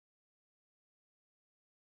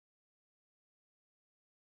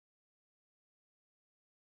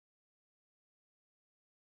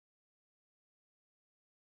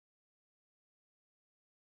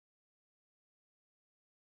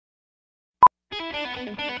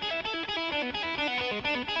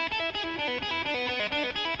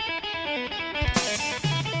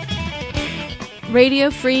Radio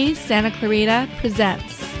Free Santa Clarita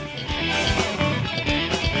presents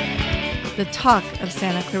The Talk of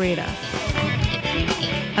Santa Clarita,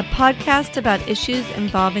 a podcast about issues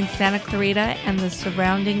involving Santa Clarita and the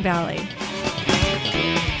surrounding valley.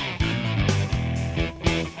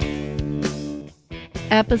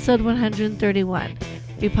 Episode 131,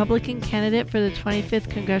 Republican candidate for the 25th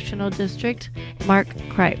Congressional District, Mark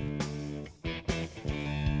Cripe.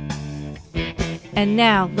 And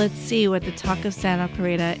now, let's see what the Talk of Santa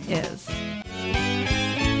Clarita is.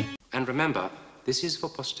 And remember, this is for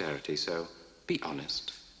posterity, so be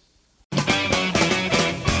honest.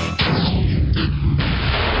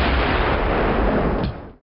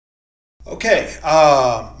 Okay,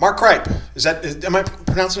 Mark Cripe. Am I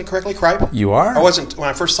pronouncing it correctly, Cripe? You are? I wasn't, when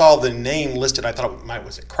I first saw the name listed, I thought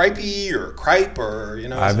was it Cripe or Cripe or, you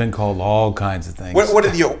know? I've been called all kinds of things. What are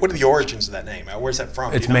the origins of that name? Where's that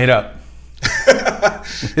from? It's made up.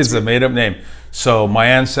 It's a made up name. So my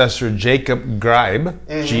ancestor Jacob Gribe,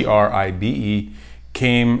 G-R-I-B-E,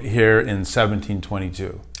 came here in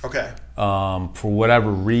 1722. Okay. For whatever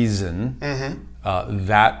reason,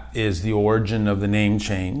 that is the origin of the name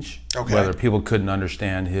change. Okay. Whether people couldn't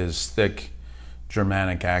understand his thick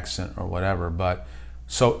Germanic accent or whatever. But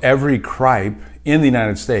so every Cripe in the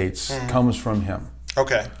United States comes from him.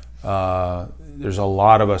 Okay. There's a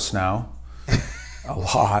lot of us now. A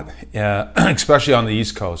lot, especially on the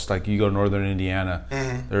East Coast. Like you go to northern Indiana,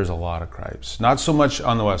 there's a lot of Cripes. Not so much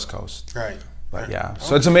on the West Coast. Right. But yeah,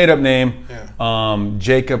 so it's a made-up name. Yeah.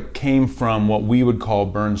 Jacob came from what we would call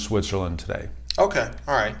Bern, Switzerland today. Okay.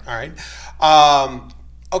 All right.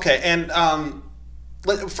 Okay. And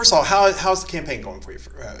first of all, how's the campaign going for you?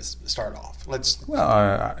 Start off. Well,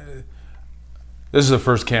 this is the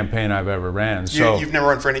first campaign I've ever ran. So you've never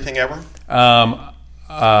run for anything ever?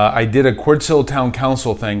 I did a Quartz Hill Town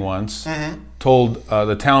Council thing once. Told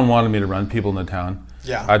the town wanted me to run, people in the town.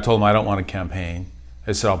 Yeah. I told them I don't want to campaign.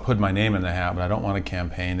 They said, I'll put my name in the hat, but I don't want to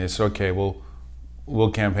campaign. They said, okay,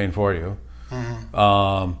 we'll campaign for you.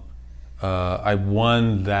 I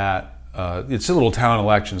won that. It's a little town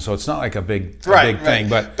election, so it's not like a big thing.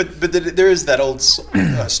 But there is that old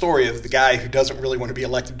story of the guy who doesn't really want to be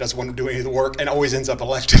elected, doesn't want to do any of the work, and always ends up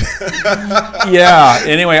elected. Yeah.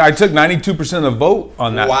 Anyway, I took 92% of the vote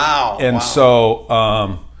on that. Wow. And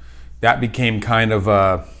so that became kind of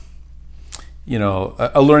a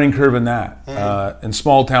learning curve in that. In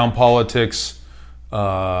small town politics,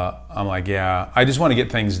 I'm like, yeah, I just want to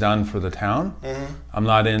get things done for the town. I'm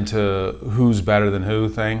not into who's better than who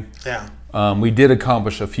thing. Yeah. We did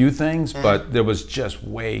accomplish a few things, but there was just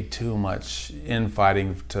way too much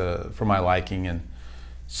infighting for my liking. And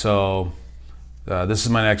so this is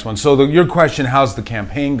my next one. So your question, how's the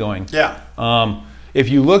campaign going? Yeah. If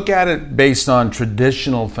you look at it based on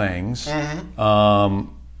traditional things,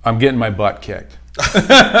 I'm getting my butt kicked.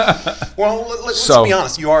 Well, let's be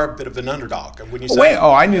honest. You are a bit of an underdog. When you say,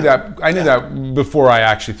 I knew that. I knew that before I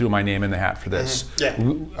actually threw my name in the hat for this. Yeah.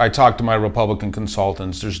 I talked to my Republican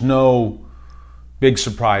consultants. There's no big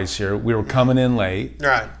surprise here. We were coming in late,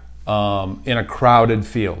 right? In a crowded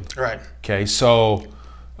field, right? Okay, so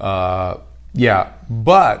yeah,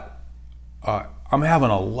 but I'm having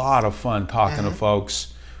a lot of fun talking to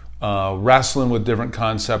folks, wrestling with different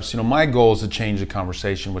concepts. My goal is to change the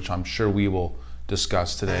conversation, which I'm sure we will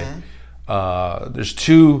discuss today. There's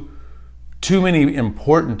too many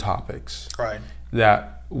important topics, right,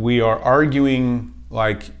 that we are arguing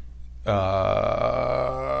like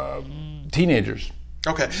teenagers.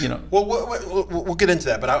 Okay. Well, we'll get into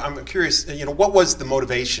that, but I'm curious. What was the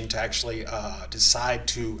motivation to actually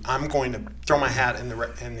decide I'm going to throw my hat in the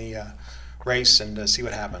race and see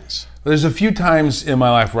what happens? There's a few times in my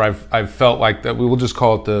life where I've felt like that. We will just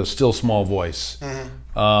call it the still small voice.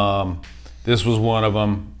 This was one of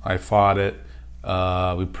them. I fought it.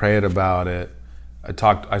 We prayed about it.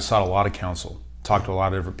 I sought a lot of counsel. Talked to a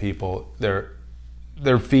lot of different people. Their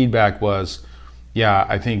feedback was, yeah,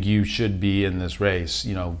 I think you should be in this race.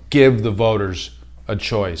 Give the voters a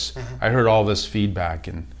choice. I heard all this feedback,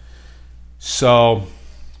 and so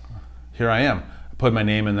here I am. I put my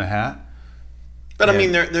name in the hat. But I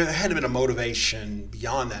mean, there had to be a motivation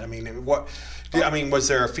beyond that. I mean, was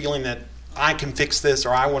there a feeling that I can fix this,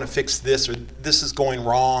 or I want to fix this, or this is going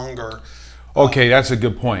wrong, or? Okay, that's a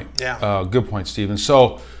good point. Yeah. Good point, Stephen.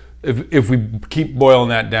 So, if we keep boiling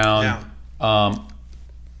that down, I'm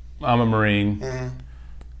a Marine,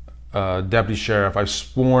 deputy sheriff. I've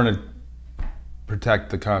sworn to protect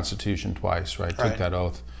the Constitution twice. Right, took that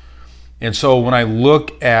oath. And so when I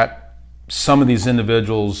look at some of these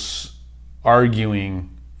individuals arguing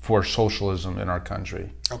for socialism in our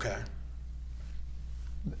country. Okay.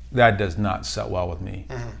 That does not set well with me.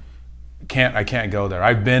 Mm-hmm. I can't go there.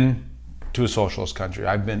 I've been to a socialist country.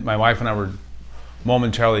 My wife and I were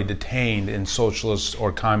momentarily detained in socialist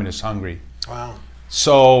or communist Hungary. Wow.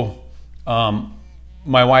 So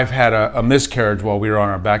my wife had a miscarriage while we were on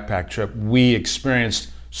our backpack trip. We experienced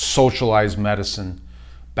socialized medicine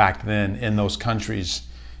back then in those countries.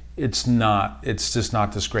 It's just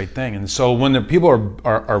not this great thing. And so when the people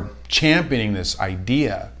are championing this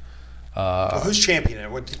idea, who's championing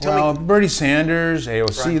it? Well, Bernie Sanders,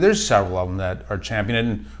 AOC, Right. There's several of them that are championing it.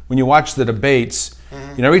 And when you watch the debates,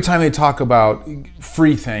 every time they talk about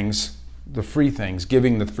free things,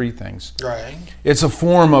 giving the free things, Right. it's a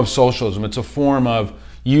form of socialism. It's a form of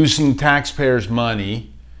using taxpayers'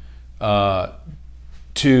 money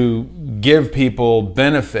to give people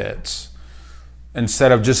benefits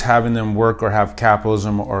instead of just having them work or have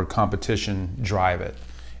capitalism or competition drive it.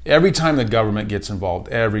 Every time the government gets involved,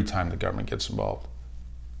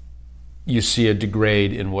 you see a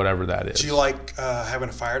degrade in whatever that is. Do you like having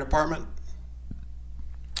a fire department?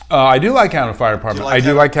 I do like having a fire department. I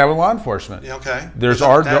do like having law enforcement. Yeah, okay. There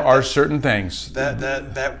are certain things.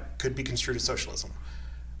 That could be construed as socialism.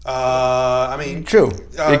 I mean, True.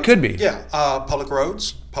 It could be. Yeah. Public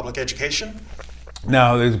roads, public education.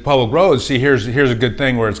 Now, the public roads, see, here's a good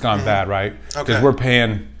thing where it's gone bad, right? Because Okay. we're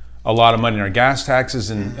paying a lot of money in our gas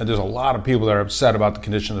taxes, and there's a lot of people that are upset about the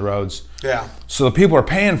condition of the roads. Yeah. So the people are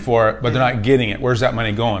paying for it, but they're not getting it. Where's that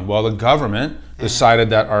money going? Well, the government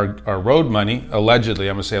decided that our road money, allegedly,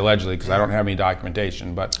 I'm going to say allegedly because I don't have any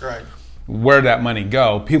documentation, but Right. where did that money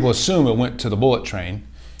go? People assume it went to the bullet train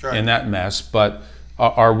Right. in that mess, but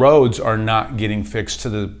our roads are not getting fixed to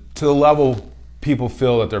the level people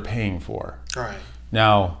feel that they're paying for. Right.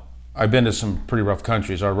 Now, I've been to some pretty rough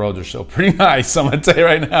countries. Our roads are still pretty nice, I'm going to tell you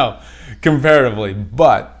right now, comparatively.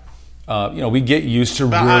 But, we get used to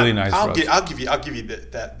really nice roads. I'll give you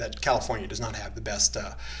that California does not have the best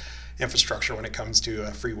infrastructure when it comes to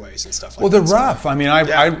freeways and stuff like that. Well, they're rough. I mean,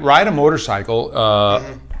 I ride a motorcycle,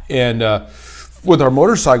 and with our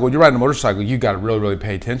motorcycle, when you're riding a motorcycle, you got to really, really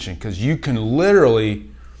pay attention because you can literally,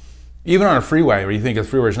 even on a freeway where you think the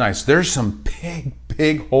freeway is nice, there's some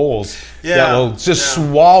big holes that will just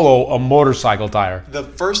swallow a motorcycle tire. The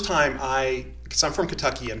first time because I'm from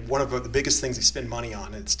Kentucky, and one of the biggest things they spend money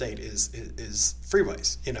on in the state is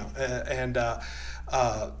freeways,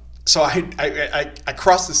 so I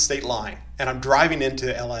crossed the state line, and I'm driving into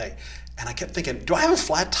LA, and I kept thinking, do I have a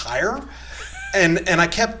flat tire? And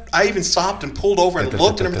I even stopped and pulled over and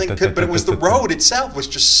looked and everything, but it was the road itself was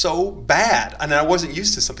just so bad, and I wasn't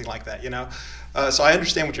used to something like that, So I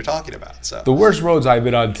understand what you're talking about. So the worst roads I've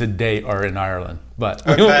been on to date are in Ireland, but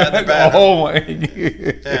they're bad. Oh my,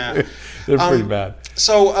 Yeah. they're pretty bad.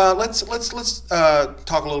 So let's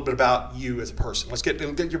talk a little bit about you as a person. Let's get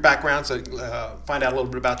your background, so find out a little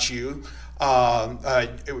bit about you.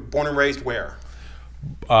 Born and raised where?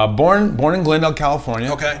 Born in Glendale, California.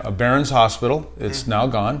 Okay. Barron's Hospital. It's now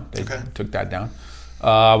gone. They Okay. took that down.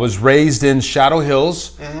 Was raised in Shadow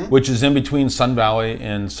Hills, which is in between Sun Valley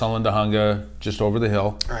and Sunlandahunga, just over the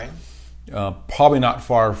hill. Right. Probably not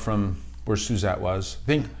far from where Suzette was. I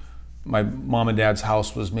think my mom and dad's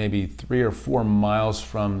house was maybe 3 or 4 miles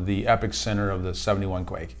from the epicenter of the 71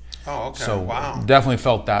 quake. Oh, okay. So wow. definitely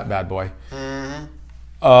felt that bad boy.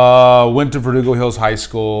 Went to Verdugo Hills High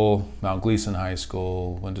School, Mount Gleason High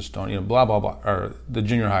School, went to Stone, blah, blah, blah, or the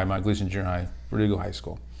junior high, Mount Gleason Junior High, Verdugo High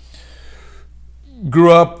School.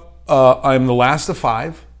 Grew up, I'm the last of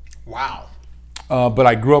 5. Wow. But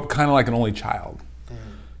I grew up kind of like an only child.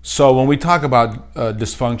 So when we talk about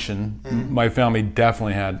dysfunction, my family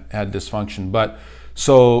definitely had dysfunction. But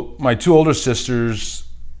so my 2 older sisters,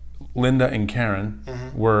 Linda and Karen,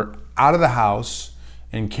 were out of the house,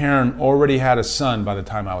 and Karen already had a son by the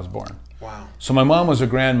time I was born. Wow. So my mom was a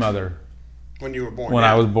grandmother When you were born. when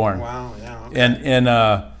I was born. Wow. Yeah. Okay. And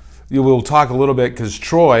we'll talk a little bit because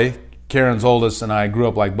Troy, Karen's oldest, and I grew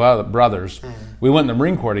up like brothers. We went in the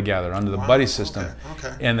Marine Corps together under the buddy system.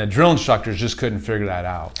 Okay. And the drill instructors just couldn't figure that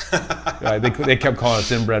out. They kept calling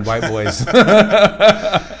us inbred white boys. And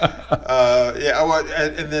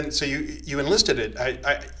then so you enlisted it.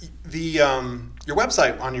 Your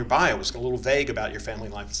website on your bio was a little vague about your family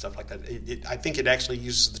life and stuff like that. I think it actually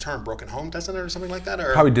uses the term broken home, doesn't it, or something like that?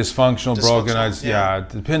 Or Probably dysfunctional, broken. Yeah. It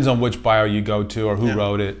depends on which bio you go to or who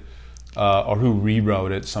wrote it or who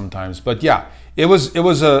rewrote it sometimes. But yeah, it was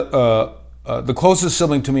the closest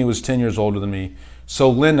sibling to me was 10 years older than me. So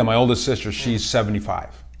Linda, my oldest sister, she's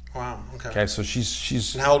 75. Wow. Okay. Okay, so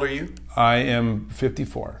she's. And how old are you? I am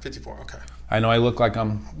 54. 54. Okay. I know I look like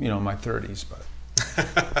I'm in my 30s, but.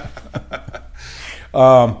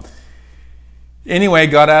 Anyway,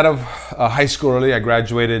 got out of high school early. I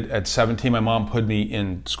graduated at 17. My mom put me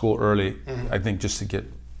in school early. I think just to get,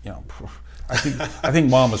 I think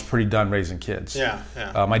mom was pretty done raising kids. Yeah.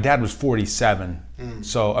 My dad was 47.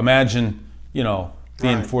 So imagine,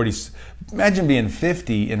 being 40. Imagine being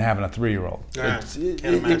 50 and having a 3-year-old. Can't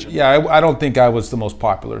imagine. I don't think I was the most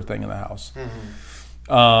popular thing in the house.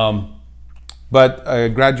 But I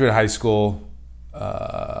graduated high school.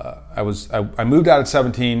 I moved out at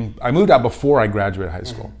 17. I moved out before I graduated high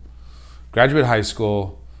school. Graduated high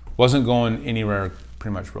school, wasn't going anywhere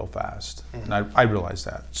pretty much real fast. And I realized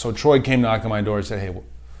that. So Troy came knocking on my door and said, hey,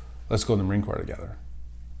 let's go to the Marine Corps together.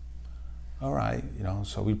 All right,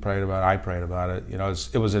 so we prayed about it. I prayed about it.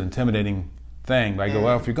 It was an intimidating thing. But I go,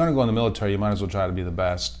 well, if you're going to go in the military, you might as well try to be the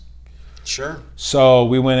best. Sure. So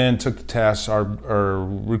we went in, took the test. Our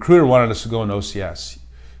recruiter wanted us to go in OCS.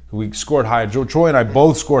 We scored high. Troy and I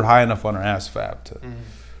both scored high enough on our ASVAB to.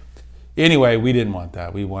 Anyway, we didn't want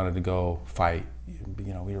that. We wanted to go fight.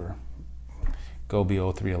 We were go be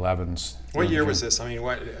 0311s. What year was this? I mean,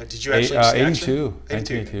 what did you actually? 82.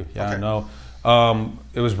 1982. Yeah, okay. No.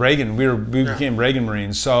 It was Reagan. We became Reagan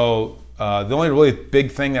Marines. So the only really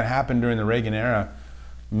big thing that happened during the Reagan era,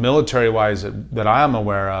 military-wise, that I am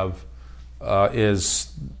aware of,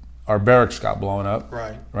 is our barracks got blown up.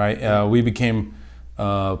 Right. We became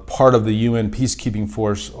part of the UN peacekeeping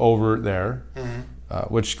force over there,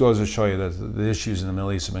 which goes to show you that the issues in the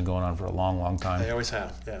Middle East have been going on for a long, long time. They always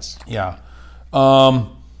have. Yes. Yeah.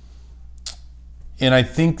 And I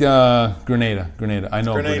think Grenada. I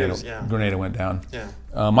know Grenada went down.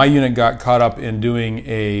 Yeah. My unit got caught up in doing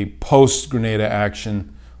a post-Grenada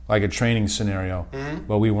action, like a training scenario,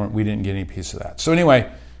 but we didn't get any piece of that. So anyway,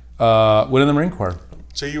 went in the Marine Corps.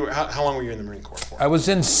 So how long were you in the Marine Corps for? I was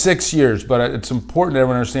in 6 years, but it's important that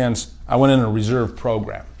everyone understands I went in a reserve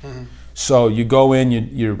program. So you go in,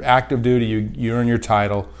 you're active duty, you earn your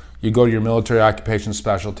title, you go to your military occupation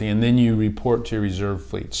specialty, and then you report to your reserve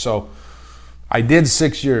fleet. So I did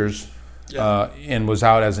 6 years and was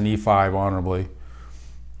out as an E5 honorably.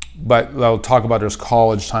 But I'll talk about there's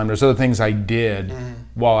college time. There's other things I did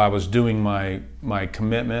while I was doing my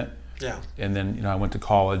commitment. Yeah. And then I went to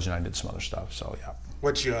college and I did some other stuff. So yeah.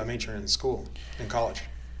 What did you major in college?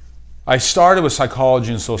 I started with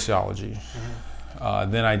psychology and sociology.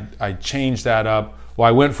 Then I changed that up. Well,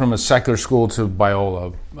 I went from a secular school to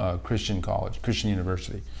Biola, Christian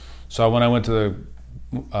university. So when I went to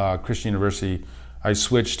the Christian university, I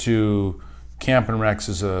switched to Camp and Rex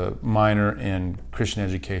as a minor and Christian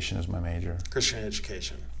education as my major. Christian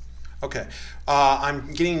education. Okay.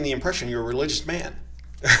 I'm getting the impression you're a religious man.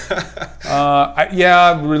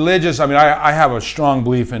 Religious. I mean, I have a strong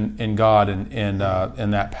belief in God and in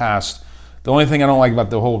that past. The only thing I don't like about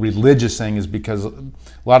the whole religious thing is because a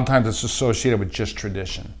lot of times it's associated with just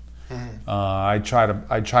tradition. I try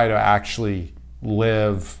to actually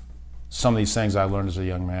live some of these things I learned as a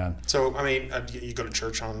young man. So, I mean, you go to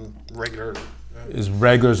church on regular? As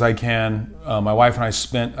regular as I can. My wife and I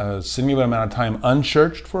spent a significant amount of time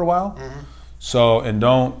unchurched for a while. So,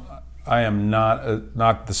 I am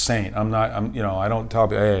not the saint. I don't tell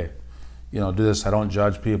people, hey, do this. I don't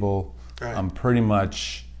judge people. Right. I'm pretty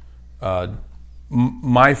much,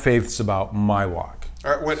 my faith's about my walk.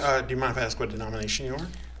 All right, what, do you mind if I ask what denomination you are?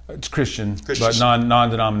 It's Christian. But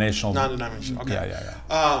non-denominational. Non-denominational, okay.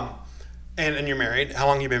 Yeah. And you're married. How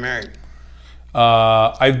long have you been married?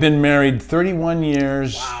 I've been married 31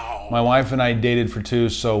 years. Wow. My wife and I dated for 2,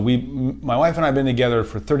 so my wife and I have been together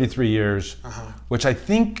for 33 years, which I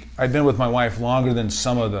think I've been with my wife longer than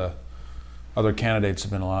some of the other candidates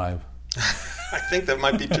have been alive. I think that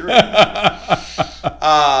might be true.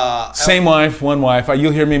 Same wife, one wife.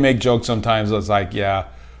 You'll hear me make jokes sometimes. It's like, yeah,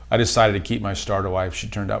 I decided to keep my starter wife. She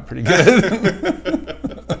turned out pretty good.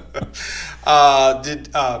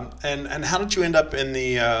 And how did you end up in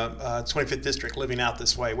the 25th District, living out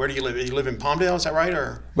this way? Where do you live? You live in Palmdale, is that right?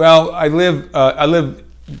 Or well, I live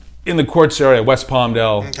in the Quartz area, West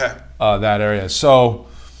Palmdale, that area. So,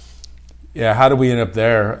 yeah, how did we end up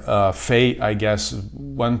there? Fate, I guess, is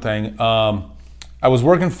one thing. I was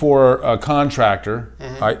working for a contractor.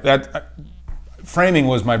 Framing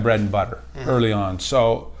was my bread and butter early on.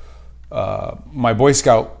 So, my Boy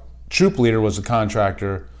Scout troop leader was a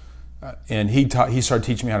contractor. And he started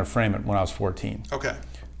teaching me how to frame it when I was 14. Okay.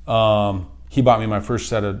 He bought me my first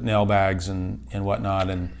set of nail bags and whatnot,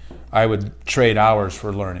 and I would trade hours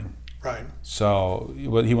for learning. Right. So he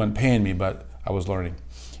wasn't paying me, but I was learning.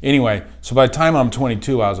 Anyway, so by the time I'm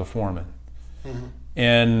 22, I was a foreman.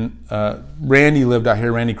 And Randy lived out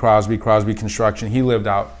here, Randy Crosby Construction. He lived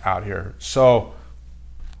out here. So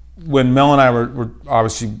when Mel and I were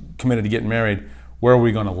obviously committed to getting married, where are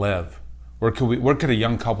we going to live? Where could a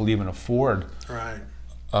young couple even afford? Right.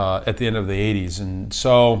 At the end of the 80s. And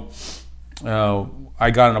so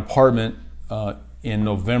I got an apartment in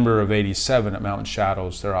November of 87 at Mountain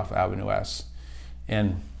Shadows there off Avenue S.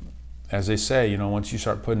 And as they say, you know, once you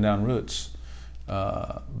start putting down roots,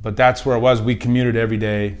 but that's where it was. We commuted every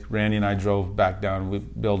day. Randy and I drove back down. We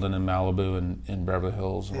building in Malibu and in Beverly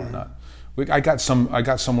Hills and whatnot. I got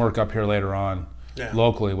some work up here later on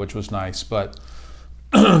locally, which was nice. But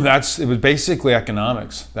it was basically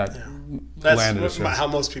economics that landed us here. How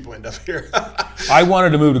most people end up here. I wanted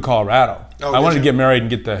to move to Colorado. Oh, I wanted to get married and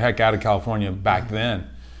get the heck out of California back then.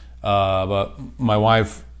 But my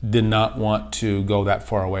wife did not want to go that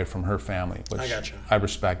far away from her family, which I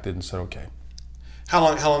respected and said, okay. How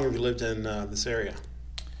long have you lived in this area,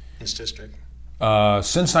 this district?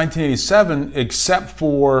 Since 1987, except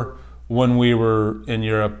for when we were in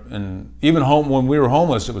Europe, and even when we were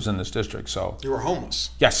homeless, it was in this district. So you were homeless?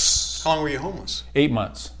 Yes. How long were you homeless? 8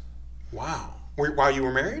 months. Wow. While you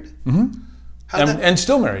were married? Mm-hmm. And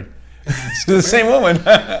still married. To the same woman.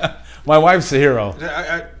 My wife's a hero.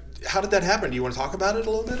 How did that happen? Do you want to talk about it a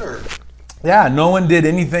little bit, or? Yeah, no one did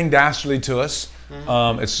anything dastardly to us.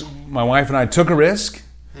 Mm-hmm. It's my wife and I took a risk.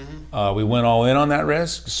 Mm-hmm. We went all in on that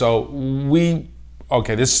risk. So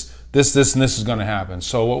this and this is going to happen.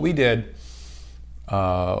 So what we did,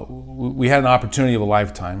 we had an opportunity of a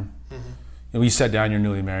lifetime. Mm-hmm. And we sat down. You're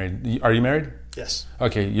newly married. Are you married? Yes.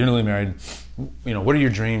 Okay, you're newly married. You know, what are your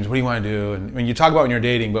dreams? What do you want to do? And I mean, you talk about when you're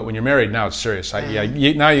dating, but when you're married, now it's serious.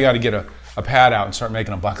 Mm-hmm. Now you got to get a pad out and start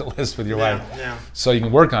making a bucket list with your wife, so you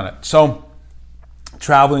can work on it. So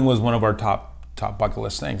traveling was one of our top bucket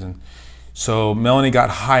list things, and so Melanie got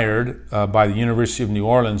hired by the University of New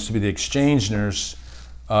Orleans to be the exchange nurse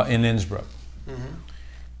in Innsbruck. Mm-hmm.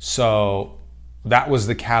 So that was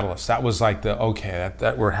the catalyst. That was like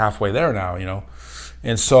that we're halfway there now, you know.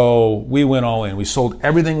 And so we went all in. We sold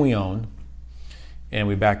everything we owned, and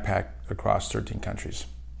we backpacked across 13 countries.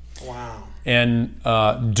 Wow. And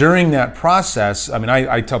during that process, I mean,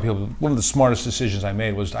 I tell people one of the smartest decisions I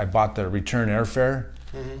made was I bought the return airfare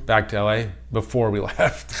back to LA before we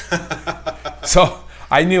left. So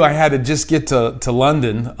I knew I had to just get to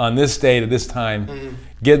London on this day to this time,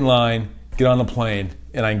 get in line, get on the plane,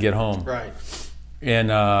 and I can get home. Right. And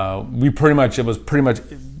it was pretty much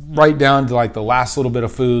right down to like the last little bit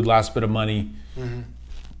of food, last bit of money. Mm-hmm.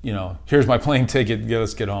 You know, here's my plane ticket,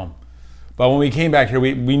 let's get home. But when we came back here,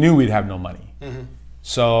 we knew we'd have no money. Mm-hmm.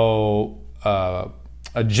 So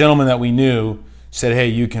a gentleman that we knew said, hey,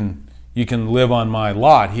 you can live on my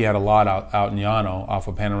lot. He had a lot out in Llano off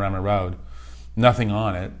of Panorama Road. Nothing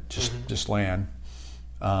on it, just land.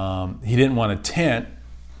 He didn't want a tent,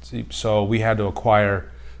 so we had to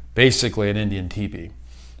acquire basically an Indian teepee.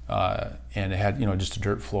 And it had, you know, just a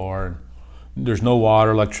dirt floor. And there's no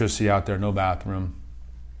water, electricity out there, no bathroom.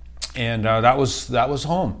 And that was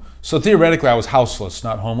home. So theoretically, I was houseless,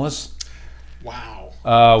 not homeless. Wow.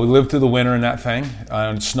 We lived through the winter in that thing.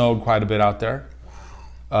 It snowed quite a bit out there.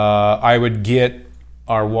 Wow. I would get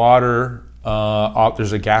our water.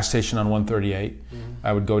 There's a gas station on 138.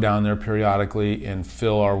 I would go down there periodically and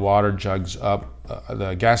fill our water jugs up.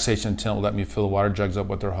 The gas station attendant would let me fill the water jugs up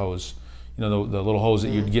with their hose. You know, the little hose that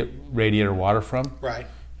you'd get radiator water from. Right.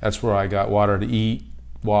 That's where I got water to eat,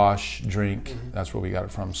 wash, drink. That's where we got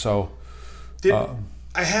it from. So,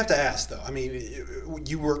 I have to ask though. I mean,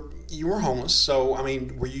 you were homeless. So, I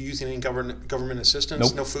mean, were you using any government assistance?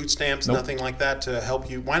 Nope. No food stamps, Nope. Nothing like that to help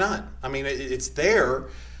you. Why not? I mean, it's there.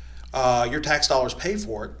 Your tax dollars pay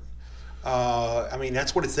for it. I mean,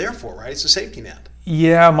 that's what it's there for, right? It's a safety net.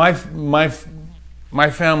 Yeah, my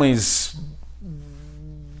family's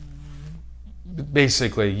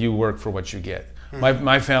basically you work for what you get.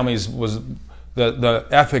 My family's was the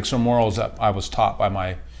ethics or morals that I was taught by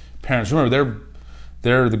my parents. Remember,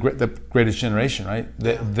 they're the greatest generation, right?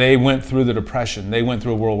 They went through the Depression. They went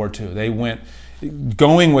through World War II.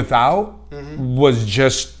 Going without was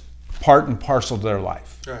just part and parcel to their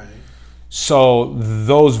life. Right. So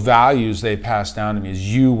those values they passed down to me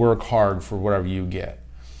is you work hard for whatever you get.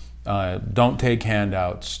 Don't take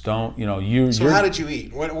handouts. Don't, you know, So how did you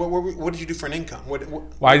eat? What did you do for an income? Well,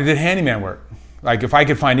 I did handyman work. Like if I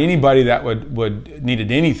could find anybody that would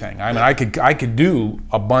needed anything, I mean, I could do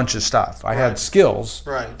a bunch of stuff. I had skills,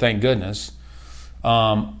 thank goodness.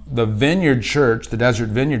 The Vineyard Church, the Desert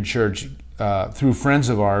Vineyard Church, through friends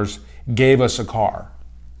of ours, gave us a car.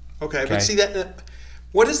 Okay, but see that.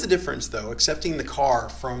 What is the difference though, accepting the car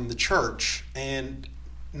from the church and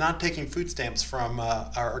not taking food stamps from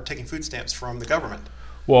or taking food stamps from the government?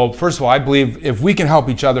 Well, first of all, I believe if we can help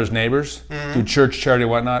each other's neighbors through church, charity,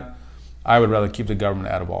 and whatnot, I would rather keep the government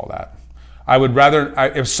out of all that. I would rather,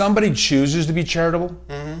 if somebody chooses to be charitable,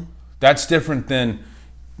 that's different than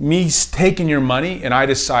me taking your money and I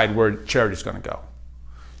decide where charity's going to go.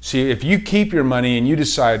 See, if you keep your money and you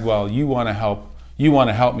decide, well, you want to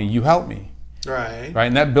help me, you help me. Right. Right,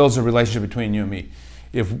 and that builds a relationship between you and me.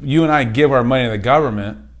 If you and I give our money to the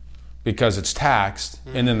government because it's taxed,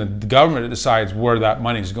 and then the government decides where that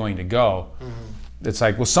money is going to go, it's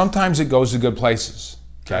like, well, sometimes it goes to good places.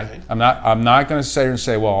 Okay, right. I'm not going to sit here and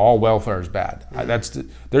say, well, all welfare is bad.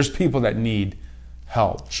 There's people that need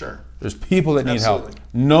help. Sure. There's people that need help.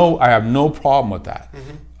 No, I have no problem with that.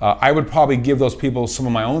 I would probably give those people some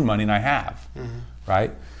of my own money, and I have,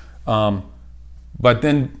 right? But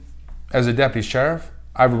then, as a deputy sheriff,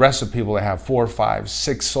 I've arrested people that have 4, 5,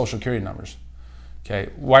 6 Social Security numbers.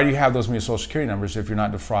 Okay, why do you have those many Social Security numbers if you're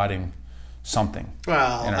not defrauding something?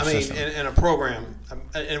 Well, in our system? in a program,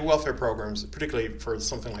 in welfare programs, particularly for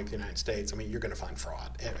something like the United States, I mean, you're going to find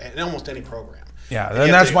fraud in almost any program. Yeah,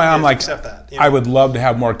 and that's why I'm like, accept that, I would love to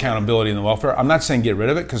have more accountability in the welfare. I'm not saying get rid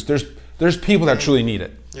of it, because there's people that truly need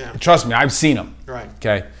it. Yeah. Trust me, I've seen them. Right.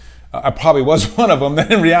 Okay, I probably was one of them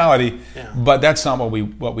in reality, yeah. But that's not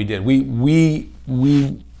what we did. We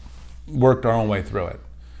worked our own way through it,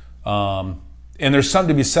 and there's something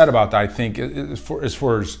to be said about that. I think as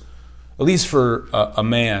far as at least for a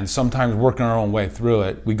man, sometimes working our own way through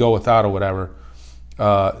it, we go without or whatever.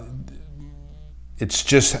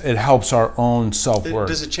 It helps our own self-worth.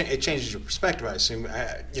 Does it it changes your perspective, I assume.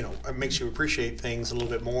 It makes you appreciate things a little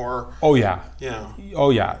bit more. Oh yeah. Yeah.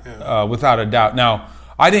 Oh yeah. Without a doubt. Now,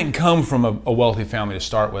 I didn't come from a wealthy family to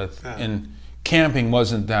start with, and camping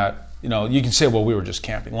wasn't that. You can say, well, we were just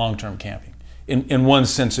camping, long-term camping, in one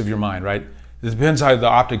sense of your mind, right? It depends how the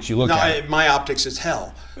optics you look at. My optics is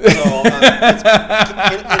hell. So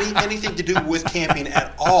anything to do with camping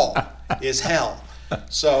at all is hell.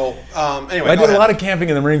 So anyway, I did a lot of camping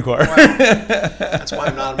in the Marine Corps. Well, that's why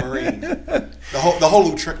I'm not a Marine. The whole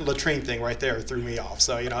latrine thing right there threw me off.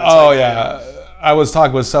 So I was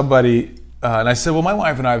talking with somebody, and I said, well, my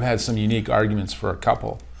wife and I have had some unique arguments for a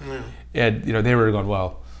couple, and they were going,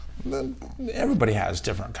 well, everybody has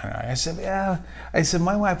different kind of. I said, yeah. I said,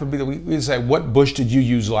 my wife would be. We'd say, what bush did you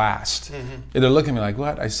use last? And they're looking at me like,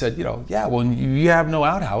 what? I said, yeah. Well, you have no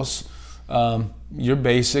outhouse. You're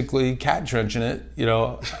basically cat trenching it,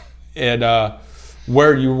 and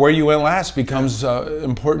where you went last becomes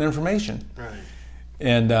important information. Right.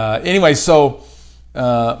 And anyway, so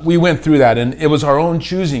we went through that, and it was our own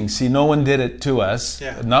choosing. See, no one did it to us.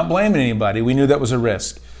 Yeah. Not blaming anybody. We knew that was a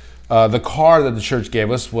risk. The car that the church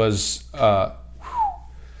gave us was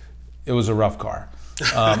it was a rough car.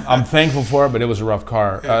 I'm thankful for it, but it was a rough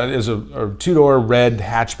car. It was a 2-door red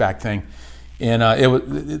hatchback thing. And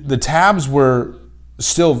the tabs were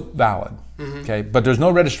still valid, okay? But there's no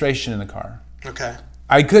registration in the car. Okay.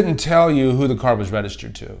 I couldn't tell you who the car was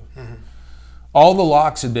registered to. All the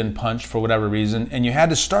locks had been punched for whatever reason, and you had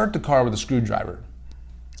to start the car with a screwdriver.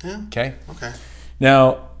 Yeah. Okay? Okay.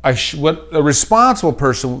 Now, what a responsible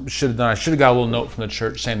person should have done, I should have got a little note from the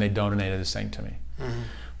church saying they donated this thing to me.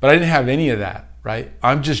 But I didn't have any of that, right?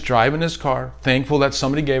 I'm just driving this car, thankful that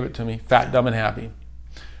somebody gave it to me, fat, dumb, and happy.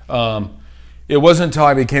 It wasn't until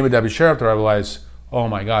I became a deputy sheriff that I realized, oh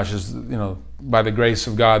my gosh, by the grace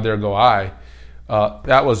of God, there go I.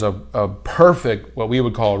 That was a perfect, what we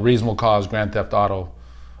would call a reasonable cause grand theft auto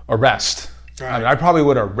arrest. Right. I mean, I probably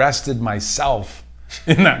would have arrested myself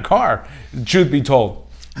in that car, truth be told.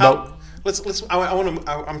 I'm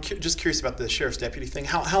just curious about the sheriff's deputy thing.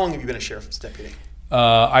 How long have you been a sheriff's deputy?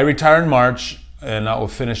 I retired in March, and I will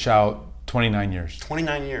finish out 29 years.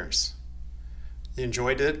 29 years. You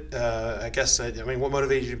enjoyed it? I guess, what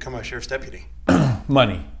motivated you to become a sheriff's deputy?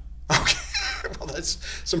 Money. Okay. Well, that's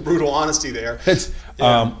some brutal honesty there.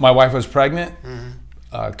 My wife was pregnant.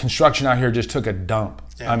 Construction out here just took a dump.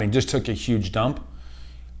 Yeah. Just took a huge dump.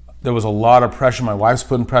 There was a lot of pressure. My wife's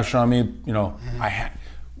putting pressure on me.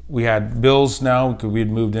 We had bills now because we had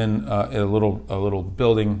moved in a little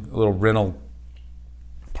building, a little rental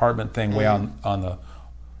apartment thing way on the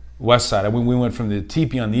west side. We went from the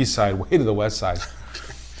teepee on the east side way to the west side.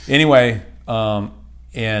 Anyway, I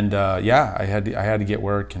had to get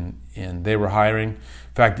work, and they were hiring. In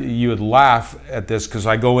fact, you would laugh at this because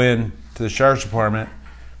I go in to the sheriff's department,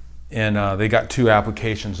 and they got 2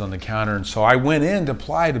 applications on the counter, and so I went in to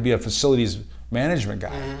apply to be a facilities management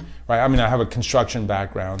guy, right? I have a construction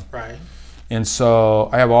background, right? And so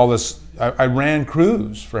I have all this. I ran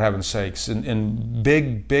crews, for heaven's sakes, in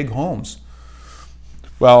big homes.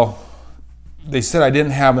 Well, they said I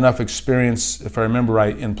didn't have enough experience, if I remember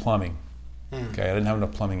right, in plumbing. Okay, I didn't have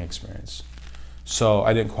enough plumbing experience, so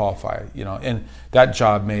I didn't qualify. And that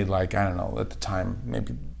job made at the time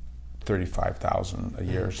maybe $35,000 a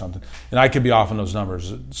year or something, and I could be off on those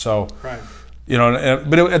numbers. So, Right. you know,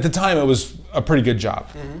 but at the time it was a pretty good job.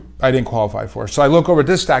 I didn't qualify for it. So I look over at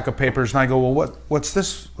this stack of papers and I go, well, what's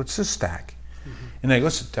this stack? And they go,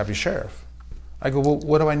 it's deputy sheriff. I go, well,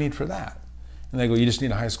 what do I need for that? And they go, you just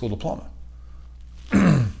need a high school diploma.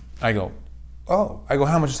 I go, oh. I go,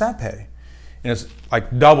 how much does that pay? And it's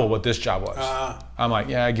like double what this job was. I'm like,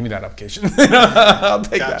 yeah, give me that application. I'll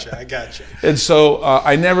take that. I gotcha. And so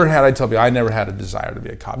I never had a desire to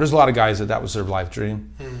be a cop. There's a lot of guys that was their life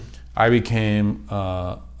dream. I became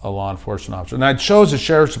a law enforcement officer. And I chose the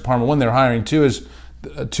sheriff's department when they were hiring too, is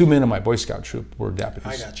 2 men in my Boy Scout troop were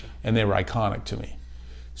deputies. I gotcha. And they were iconic to me.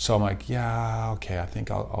 So I'm like, yeah, okay, I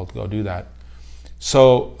think I'll go do that.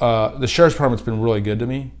 So the sheriff's department's been really good to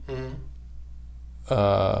me.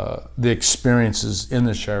 The experiences in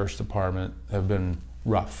the sheriff's department have been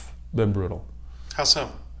rough, been brutal. How so?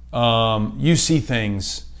 You see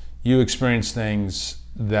things, you experience things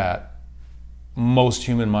that most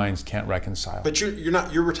human minds can't reconcile. But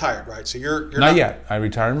you're retired, right? So you're not yet. I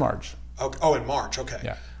retire in March. Okay. Oh, in March. Okay.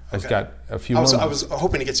 Yeah. I've got a few I more. was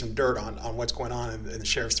hoping to get some dirt on what's going on in the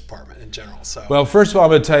sheriff's department in general. So. Well, first of all,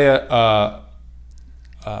 I'm going to tell you,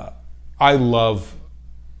 I love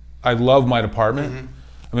my department.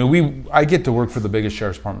 I mean, I get to work for the biggest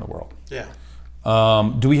sheriff's department in the world. Yeah.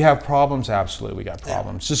 Do we have problems? Absolutely, we got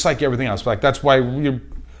problems. Just like everything else. Like that's why you're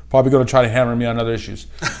probably going to try to hammer me on other issues.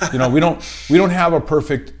 You know, we don't have a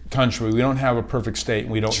perfect country. We don't have a perfect state,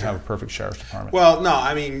 and we don't have a perfect sheriff's department. Well, no,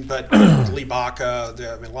 I mean, but with Lee Baca,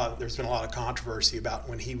 there's been a lot of controversy about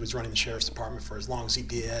when he was running the sheriff's department for as long as he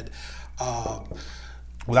did. Well,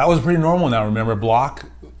 that was pretty normal now. Remember, Block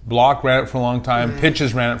ran it for a long time.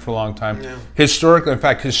 Pitches ran it for a long time. Yeah.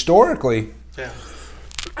 Historically, Yeah.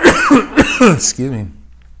 excuse me,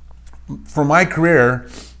 for my career,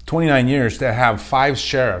 29 years, to have 5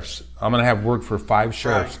 sheriffs, I'm going to have worked for 5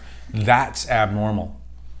 sheriffs. Right. That's abnormal.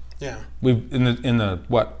 Yeah. We've in the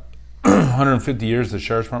 150 years of the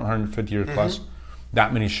sheriff's department, 150 years plus,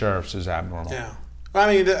 that many sheriffs is abnormal. Yeah. Well,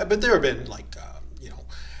 I mean, but there have been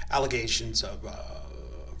allegations of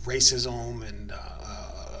racism and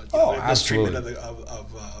mistreatment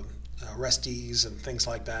of arrestees and things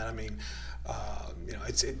like that. I mean,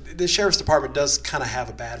 the sheriff's department does kind of have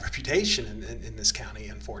a bad reputation in this county,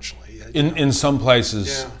 unfortunately. In some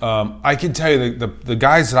places, yeah. I can tell you the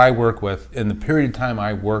guys that I work with in the period of time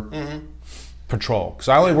I work patrol, because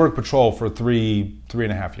I only work patrol for three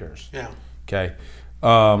and a half years. Yeah. Okay.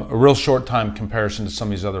 A real short time comparison to some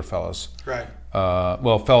of these other fellows. Right.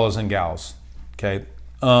 Fellows and gals. Okay.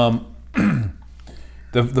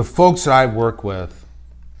 The folks that I work with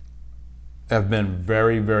have been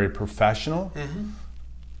very, very professional,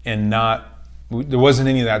 and there wasn't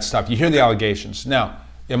any of that stuff. You hear the allegations. Now,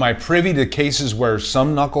 am I privy to cases where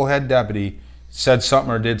some knucklehead deputy said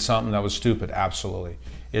something or did something that was stupid? Absolutely.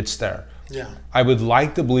 It's there. Yeah. I would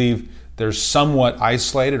like to believe they're somewhat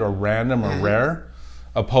isolated or random or rare,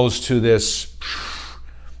 opposed to this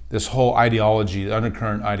whole ideology, the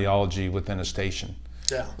undercurrent ideology within a station.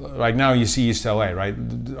 Yeah. Right now you see East LA, right?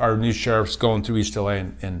 Our new sheriff's going through East LA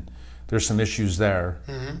and there's some issues there.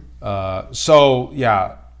 So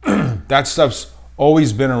yeah, that stuff's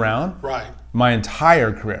always been around. Right. My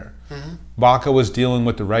entire career. Baca was dealing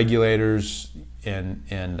with the regulators and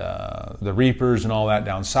the reapers and all that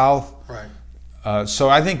down south. Right. So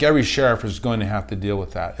I think every sheriff is going to have to deal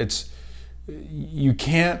with that. You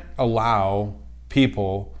can't allow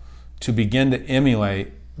people to begin to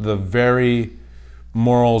emulate the very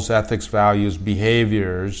morals, ethics, values,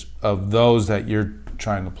 behaviors of those that you're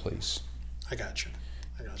trying to police. I got you.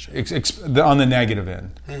 On the negative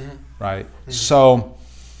end, right? So,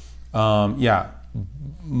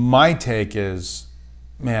 my take is,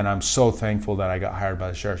 man, I'm so thankful that I got hired by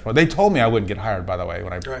the sheriff's department. They told me I wouldn't get hired, by the way,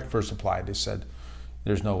 when I first applied. They said,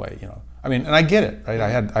 "There's no way," I mean, and I get it, right? I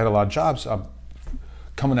had a lot of jobs. I'm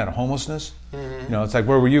coming out of homelessness. It's like,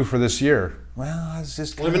 where were you for this year? Well, I was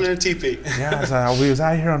just living in a teepee. We was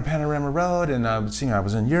out here on Panorama Road, and I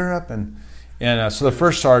was in Europe, and so the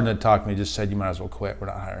first sergeant that talked to me just said, "You might as well quit. We're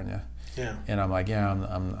not hiring you." Yeah. And I'm like, "Yeah,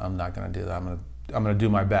 I'm not going to do that. I'm going to do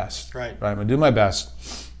my best." Right. I'm going to do my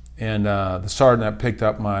best. And the sergeant that picked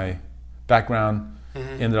up my background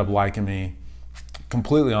ended up liking me.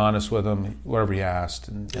 Completely honest with him, whatever he asked,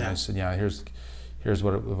 and I said, "Yeah, here's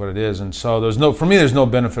what it is." And so there's no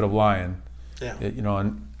benefit of lying. Yeah.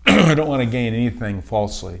 And I don't want to gain anything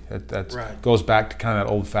falsely. That right. goes back to kind of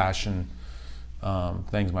that old-fashioned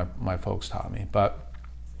things my folks taught me. But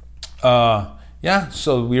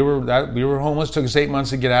so we were homeless. Took us 8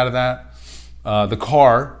 months to get out of that. The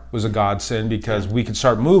car was a godsend because we could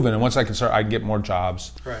start moving, and once I could get more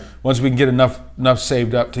jobs. Right. Once we can get enough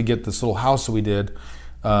saved up to get this little house that we did,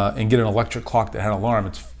 and get an electric clock that had an alarm.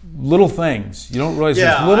 It's little things. You don't realize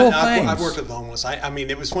there's little things. I've worked with the homeless. I mean,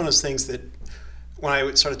 it was one of those things that when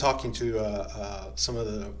I started talking to some of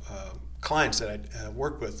the clients that I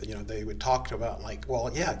worked with, they would talk about like,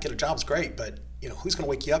 well, yeah, get a job's great, but who's going to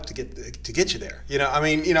wake you up to get you there?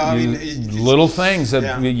 Little things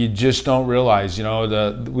that you just don't realize.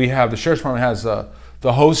 The sheriff's department has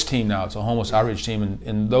the host team now. It's a homeless outreach team,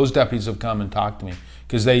 and those deputies have come and talked to me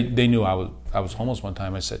because they knew I was homeless one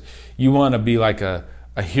time. I said, you want to be like a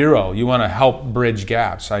hero. You want to help bridge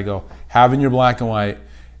gaps. I go, have in your black and white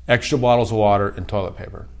extra bottles of water and toilet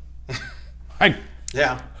paper.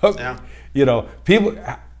 People.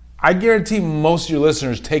 I guarantee most of your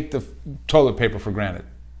listeners take the toilet paper for granted.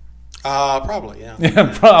 Probably, yeah.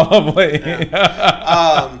 Yeah, probably.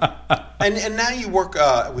 Yeah. And now you work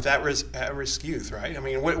with at-risk youth, right? I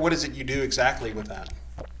mean, what is it you do exactly with that?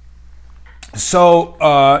 So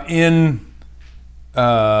in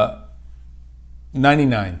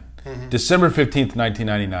 99, December 15th,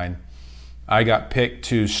 1999, I got picked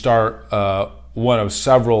to start one of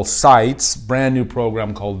several sites, brand new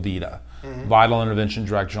program called VITA, Vital Intervention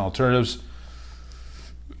Direction Alternatives.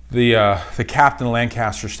 The captain of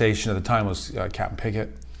Lancaster Station at the time was Captain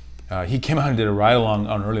Pickett. He came out and did a ride along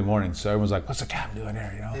on early morning, so everyone's like, "What's the captain doing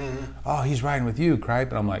here?" Oh, he's riding with you, Cripe.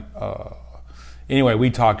 And I'm like, Anyway, we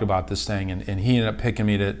talked about this thing, and he ended up picking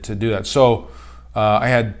me to do that. So I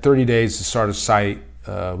had 30 days to start a site.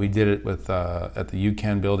 We did it with at the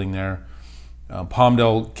UCAN building there.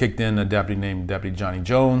 Palmdale kicked in a deputy named Deputy Johnny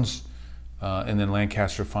Jones, and then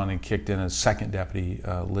Lancaster finally kicked in a second deputy,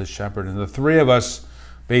 Liz Shepard. And the three of us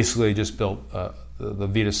basically just built the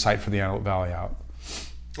VITA site for the Antelope Valley out.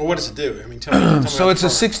 Well, what does it do? I mean, tell me So it's a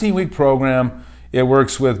 16-week program. It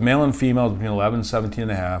works with male and female between 11 and 17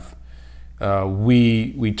 and a half.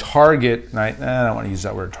 We target, and I don't want to use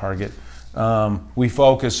that word target, we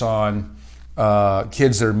focus on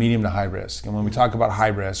kids that are medium to high risk. And when we talk about high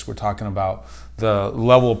risk, we're talking about the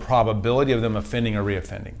level of probability of them offending or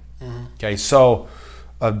reoffending. Okay, so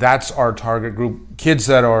that's our target group. Kids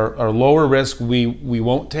that are lower risk, we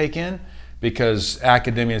won't take in because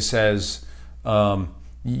academia says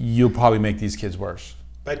you'll probably make these kids worse.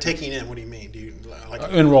 By taking in, what do you mean? Do you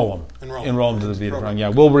enroll them? Enroll them to the VITA program. Yeah,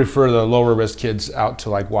 we'll refer the lower risk kids out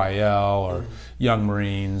to like YL or Young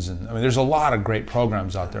Marines, and I mean, there's a lot of great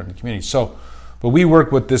programs out there in the community. So, but we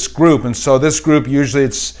work with this group, and so this group usually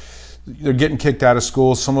they're getting kicked out of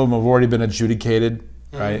school. Some of them have already been adjudicated,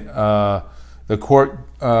 right? The court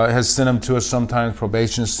has sent them to us sometimes.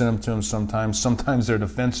 Probation has sent them to them sometimes. Sometimes their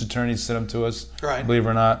defense attorneys sent them to us. Right. Believe it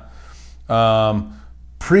or not.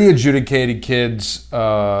 Pre-adjudicated kids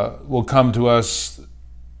will come to us.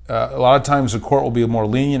 A lot of times the court will be more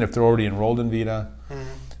lenient if they're already enrolled in VITA.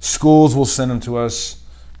 Schools will send them to us.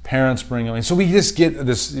 Parents bring them in. So we just get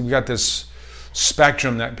this, we've got this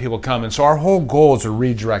spectrum that people come. And so our whole goal is to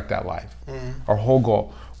redirect that life. Our whole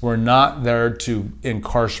goal. We're not there to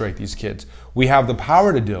incarcerate these kids. We have the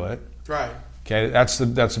power to do it. Right. Okay, that's a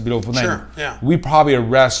beautiful thing. Sure, yeah. We probably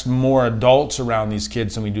arrest more adults around these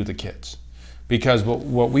kids than we do the kids. Because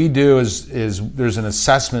what we do is there's an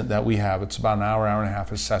assessment that we have. It's about an hour and a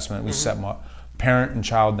half assessment. We set parent and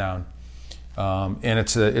child down, and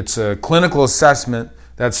it's a clinical assessment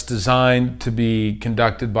that's designed to be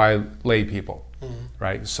conducted by lay people,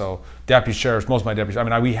 right? So deputy sheriffs, most of my deputies. I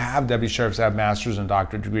mean, we have deputy sheriffs that have masters and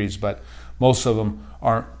doctorate degrees, but most of them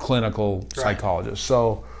aren't clinical psychologists.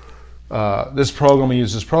 So this program, we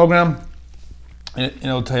use this program, and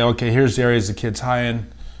it'll tell you, okay, here's the areas the kids high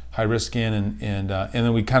risk in, and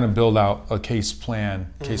then we kind of build out a case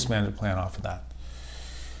management plan off of that.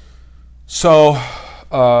 So,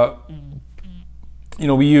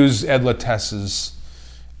 we use EDLA tests,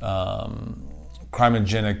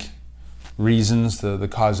 crimogenic reasons, the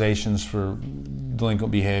causations for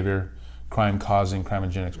delinquent behavior, crime causing,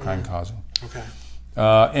 crimogenics, crime causing. Okay.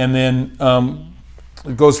 And then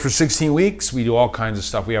it goes for 16 weeks. We do all kinds of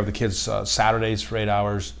stuff. We have the kids Saturdays for 8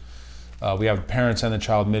 hours. We have parents and the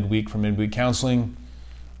child midweek for midweek counseling.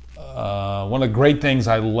 One of the great things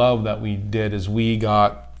I love that we did is we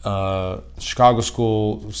got Chicago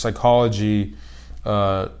School of Psychology,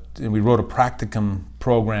 and we wrote a practicum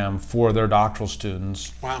program for their doctoral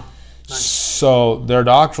students. Wow. Nice. So their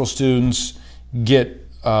doctoral students get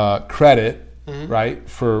credit, right,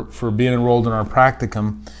 for being enrolled in our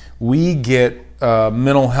practicum. We get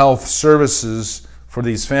mental health services for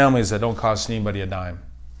these families that don't cost anybody a dime.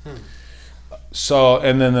 So,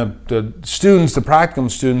 and then the students, the practicum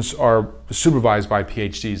students, are supervised by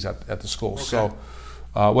PhDs at the school. Okay. So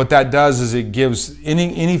what that does is it gives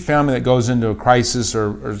any family that goes into a crisis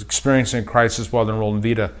or experiencing a crisis while they're enrolled in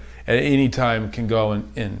VITA at any time can go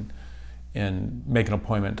and make an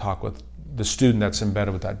appointment and talk with the student that's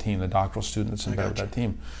embedded with that team, the doctoral student that's embedded with that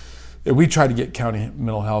team. We try to get county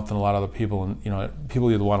mental health and a lot of other people, and people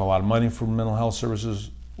either want a lot of money for mental health services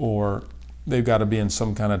or they've got to be in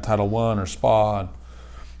some kind of Title I or SPA.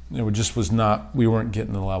 And it just was not, we weren't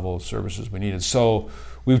getting the level of services we needed. So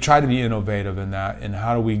we've tried to be innovative in that, and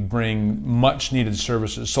how do we bring much needed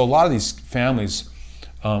services. So a lot of these families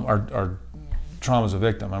are trauma as a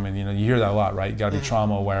victim. I mean, you hear that a lot, right? You got to be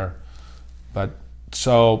trauma aware. But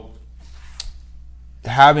so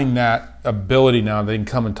having that ability now, they can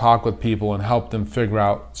come and talk with people and help them figure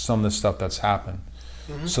out some of the stuff that's happened.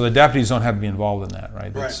 So the deputies don't have to be involved in that,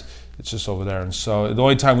 right? It's just over there. And so the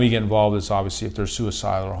only time we get involved is obviously if they're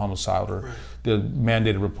suicidal or homicidal, or the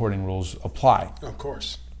mandated reporting rules apply. Of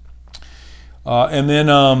course. And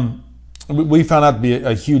then we found out to be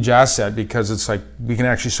a huge asset, because it's like we can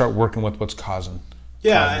actually start working with what's causing.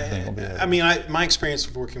 Yeah, I mean, my experience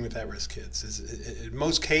with working with at-risk kids is in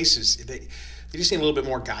most cases they just need a little bit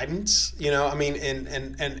more guidance. I mean,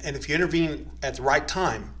 and if you intervene at the right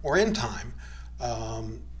time or in time,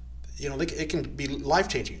 it can be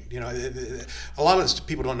life-changing. A lot of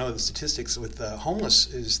people don't know the statistics with homeless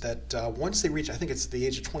is that once they reach, I think it's the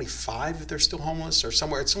age of 25, if they're still homeless, or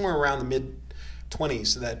somewhere around the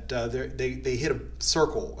mid-20s, that they hit a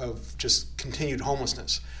circle of just continued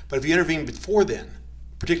homelessness. But if you intervene before then,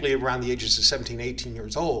 particularly around the ages of 17, 18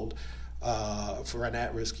 years old, for an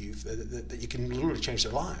at-risk youth, that you can literally change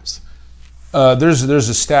their lives. There's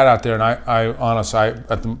a stat out there, and I honestly,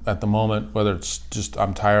 at the moment, whether it's just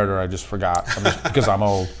I'm tired or I just forgot, because I'm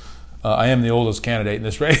old, I am the oldest candidate in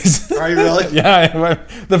this race. Are you really? Yeah,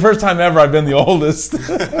 the first time ever I've been the oldest.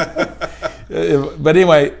 But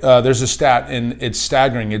anyway, there's a stat, and it's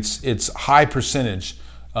staggering. It's high percentage.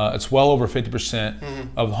 It's well over 50%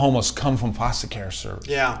 of homeless come from foster care service.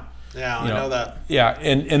 Yeah, I know that. Yeah,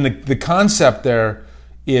 and the concept there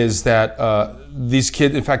is that these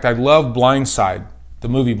kids, in fact, I love Blindside, the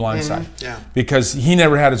movie Blindside, because he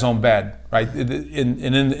never had his own bed, right?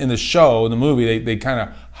 In the show, in the movie, they kind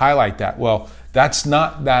of highlight that. Well, that's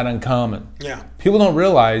not that uncommon. Yeah. People don't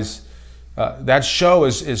realize that show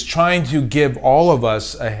is trying to give all of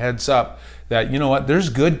us a heads up that, you know what, there's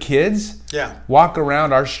good kids walk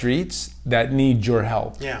around our streets that need your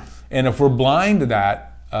help. Yeah. And if we're blind to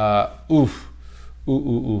that, oof.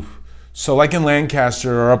 So like in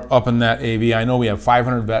Lancaster or up in that AV, I know we have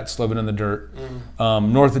 500 vets living in the dirt.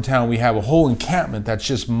 North of town, we have a whole encampment that's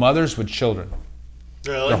just mothers with children.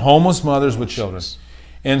 Really? They're homeless mothers with children.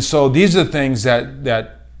 And so these are the things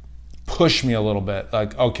that push me a little bit.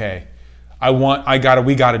 Like, okay,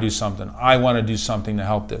 we got to do something. I want to do something to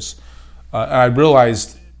help this. I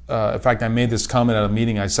realized, in fact, I made this comment at a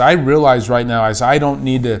meeting. I said, I realize right now, I don't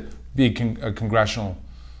need to be a congressional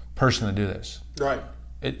person to do this. Right.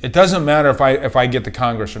 It doesn't matter if I get to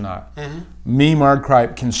Congress or not. Me, Mark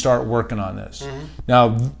Cripe, can start working on this.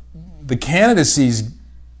 Now, the candidacy's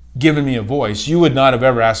given me a voice. You would not have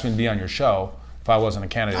ever asked me to be on your show if I wasn't a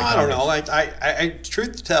candidate. I don't know. I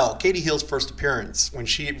truth to tell, Katie Hill's first appearance, when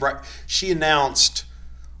she announced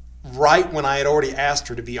right when I had already asked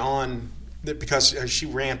her to be on, because she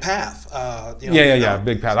ran PATH.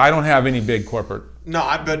 Big PATH. I don't have any big corporate. No,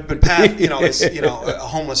 but PATH, is a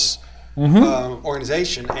homeless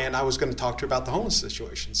organization, and I was going to talk to her about the homeless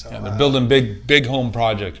situation. So they're building big home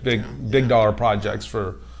projects, big dollar projects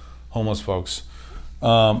for homeless folks.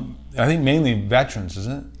 I think mainly veterans,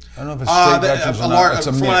 isn't it? I don't know if it's straight veterans or not. It's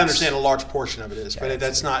a mix. From what I understand, a large portion of it is, but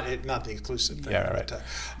that's not the exclusive thing. Yeah, right. But,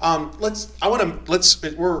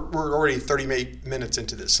 we're already 38 minutes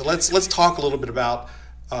into this, so let's talk a little bit about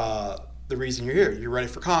the reason you're here. You're running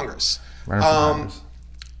for Congress.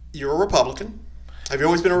 You're a Republican. Have you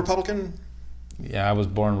always been a Republican? Yeah, I was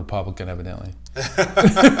born Republican, evidently.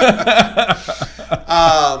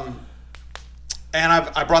 And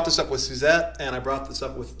I brought this up with Suzette, and I brought this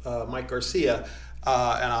up with Mike Garcia,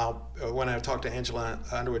 and when I talk to Angela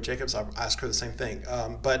Underwood-Jacobs, I'll ask her the same thing.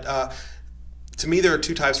 But to me, there are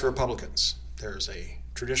two types of Republicans. There's a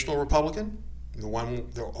traditional Republican,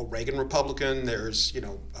 a Reagan Republican. There's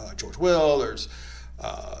George Will. There's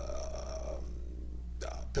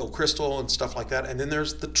Bill Kristol and stuff like that. And then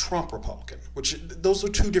there's the Trump Republican, which those are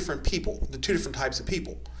two different people, the two different types of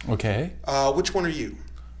people. Okay. Which one are you?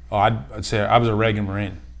 Oh, I'd say I was a Reagan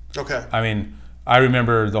Marine. Okay. I mean, I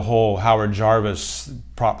remember the whole Howard Jarvis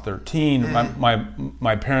Prop 13.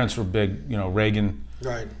 My parents were big, Reagan.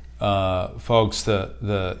 Right. folks,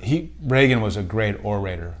 Reagan was a great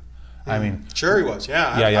orator. I mean, sure he was.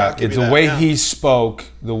 Yeah, yeah. It's the way he spoke,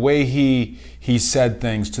 the way he said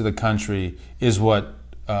things to the country is what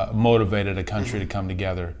motivated a country to come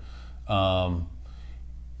together.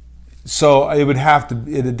 So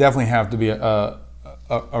it'd definitely have to be a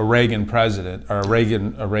Reagan president or a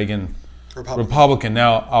Reagan Republican.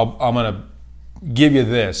 Now I'm going to give you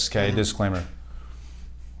this, okay? Disclaimer.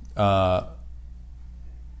 I've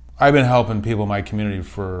been helping people in my community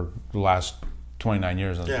for the last 29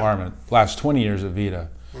 years in the department, last 20 years at Vita.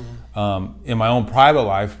 In my own private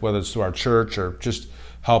life, whether it's through our church or just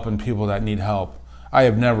helping people that need help, I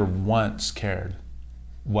have never once cared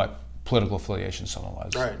what political affiliation someone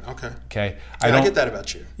was. Right. Okay. Okay. Yeah, I get that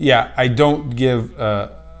about you. Yeah, I don't give. I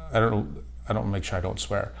don't make sure I don't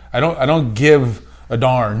swear. I don't give a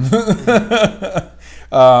darn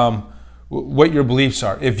what your beliefs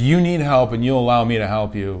are. If you need help and you'll allow me to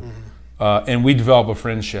help you, and we develop a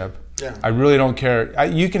friendship, I really don't care.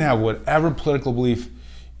 You can have whatever political belief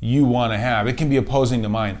you want to have. It can be opposing to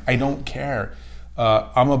mine. I don't care.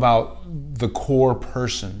 I'm about the core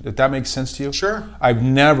person. If that makes sense to you? Sure. I've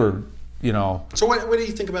never, So what do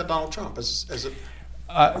you think about Donald Trump? There's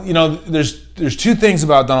two things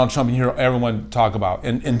about Donald Trump you hear everyone talk about,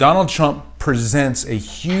 and Donald Trump presents a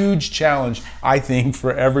huge challenge, I think,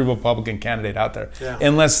 for every Republican candidate out there,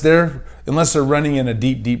 unless they're running in a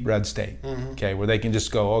deep red state, okay, where they can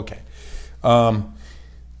just go, okay.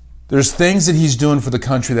 There's things that he's doing for the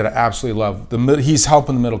country that I absolutely love. He's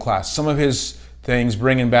helping the middle class. Some of his things,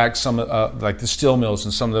 bringing back some like the steel mills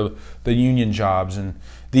and some of the union jobs and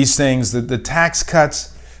these things. The tax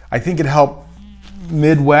cuts, I think it helped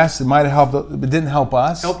Midwest. It might have helped, but it didn't help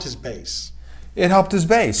us. Helped his base. It helped his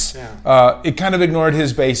base. Yeah. It kind of ignored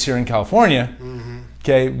his base here in California.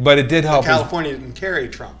 Okay, but it did help. But California didn't carry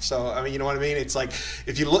Trump, so I mean, you know what I mean. It's like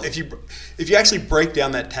if you actually break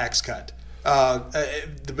down that tax cut,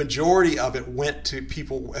 the majority of it went to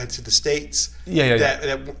people to the states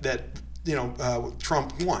that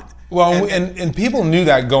Trump won. Well, and people knew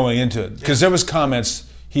that going into it because there was comments.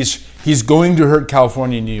 He's going to hurt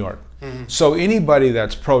California and New York. So anybody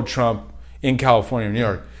that's pro-Trump in California and New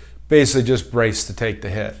York basically just braced to take the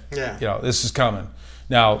hit. Yeah. This is coming.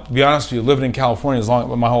 Now, to be honest with you, living in California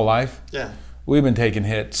my whole life, we've been taking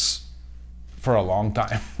hits for a long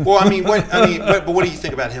time. Well, but what do you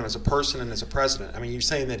think about him as a person and as a president? I mean, you're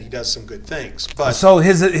saying that he does some good things, but so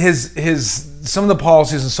his some of the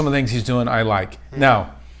policies and some of the things he's doing, I like.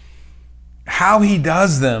 Now, how he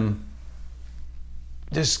does them,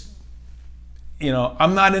 just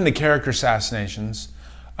I'm not into character assassinations.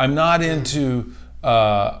 I'm not into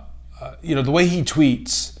the way he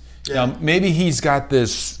tweets. Now, maybe he's got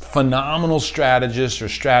this phenomenal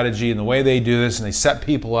strategy in the way they do this, and they set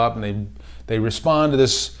people up, and they respond to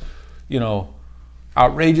this,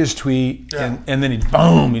 outrageous tweet, and then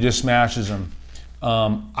he just smashes them.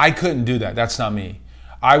 I couldn't do that. That's not me.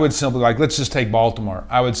 I would simply, let's just take Baltimore.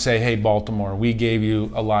 I would say, hey, Baltimore, we gave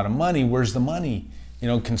you a lot of money. Where's the money?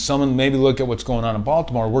 Can someone maybe look at what's going on in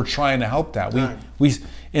Baltimore? We're trying to help that. We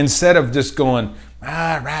instead of just going,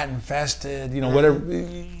 rat infested, whatever.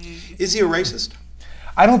 Is he a racist?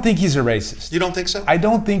 I don't think he's a racist. You don't think so? I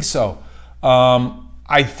don't think so.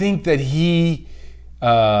 I think that he,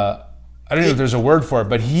 I don't know if there's a word for it,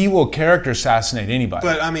 but he will character assassinate anybody.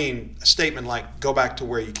 But I mean, a statement like, go back to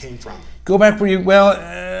where you came from. Go back where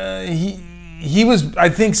he was, I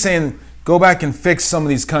think, saying, go back and fix some of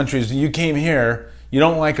these countries. You came here, you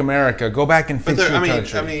don't like America, go back and fix your country.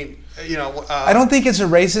 I don't think it's a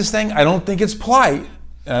racist thing. I don't think it's polite.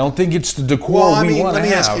 I don't think it's the decor we want to have. Let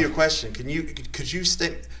me ask you a question. Could you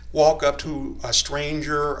walk up to a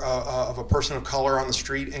stranger of a person of color on the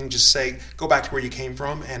street and just say, go back to where you came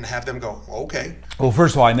from, and have them go, okay? Well,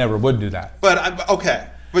 first of all, I never would do that. But okay.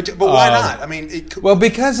 But why not? I mean,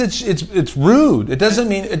 because it's rude. It doesn't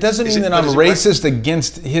mean that I'm racist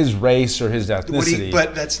against his race or his ethnicity.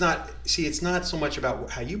 But that's not. See, it's not so much about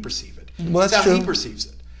how you perceive it. Well, that's how true. he perceives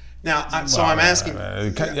it. Now, I'm asking.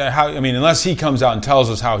 Unless he comes out and tells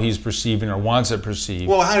us how he's perceiving or wants it perceived.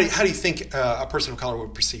 Well, how do you think a person of color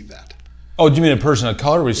would perceive that? Oh, do you mean a person of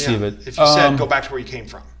color receive it? If you said, go back to where you came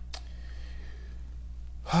from.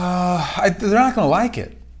 They're not going to like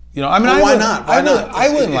it. Why not? I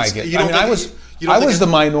wouldn't like it. I was the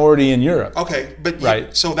minority in Europe. Okay, but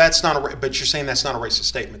right. So that's not but you're saying that's not a racist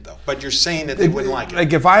statement, though. But you're saying that they wouldn't like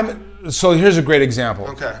it. So here's a great example.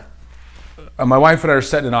 Okay. My wife and I are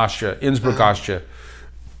sitting in Austria, Innsbruck, Austria.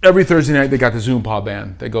 Every Thursday night they got the Zoompah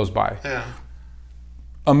band that goes by. Yeah.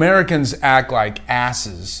 Americans act like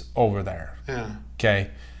asses over there. Yeah.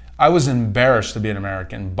 Okay. I was embarrassed to be an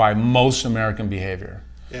American by most American behavior.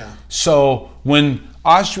 Yeah. So when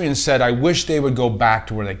Austrians said, I wish they would go back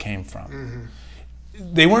to where they came from,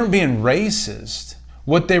 they weren't being racist.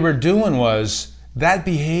 What they were doing was, that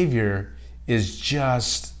behavior is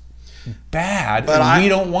just bad, and we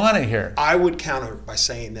don't want it here. I would counter by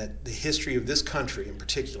saying that the history of this country in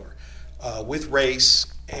particular, with race,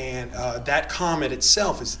 and that comment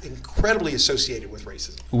itself is incredibly associated with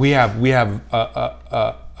racism. We have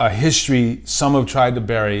a history some have tried to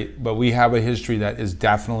bury, but we have a history that is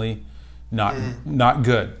definitely not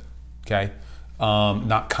good. Okay,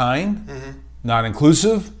 not kind, not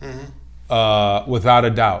inclusive, without a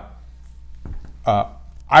doubt.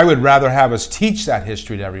 I would rather have us teach that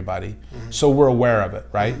history to everybody, so we're aware of it,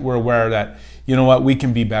 right? We're aware that, you know what, we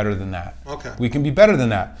can be better than that. Okay. We can be better than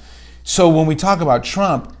that. So when we talk about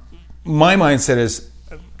Trump, my mindset is,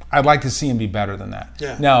 I'd like to see him be better than that.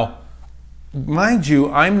 Yeah. Now, mind you,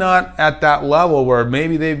 I'm not at that level where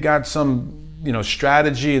maybe they've got some,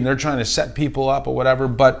 strategy and they're trying to set people up or whatever.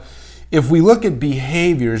 But if we look at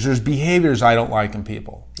behaviors, there's behaviors I don't like in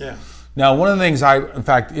people. Yeah. Now, one of the things in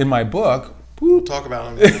fact, in my book, we'll talk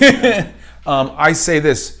about them. I say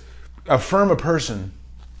this: affirm a person,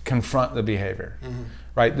 confront the behavior.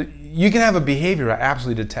 Right? You can have a behavior I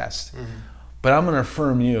absolutely detest, but I'm going to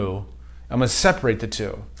affirm you. I'm going to separate the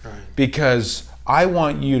two, because I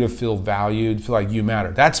want you to feel valued, feel like you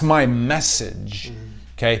matter. That's my message.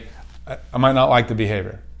 Okay, I might not like the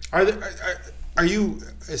behavior. Are you,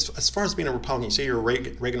 as far as being a Republican? You say you're a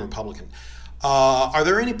Reagan Republican. Are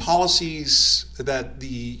there any policies that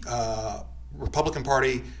the Republican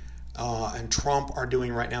Party and Trump are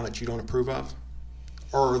doing right now that you don't approve of,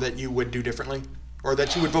 or that you would do differently, or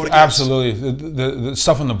that you would vote against? Absolutely, the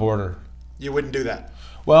stuff on the border. You wouldn't do that.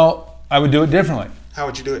 Well, I would do it differently. How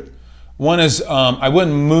would you do it? One is, I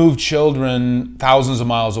wouldn't move children thousands of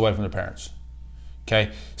miles away from their parents.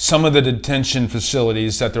 Okay, some of the detention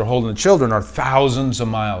facilities that they're holding the children are thousands of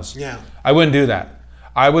miles. Yeah, I wouldn't do that.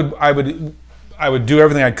 I would do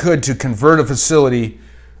everything I could to convert a facility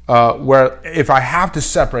where, if I have to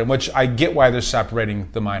separate, which I get why they're separating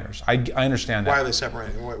the minors. I understand that. Why are they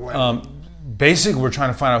separating? Basically, we're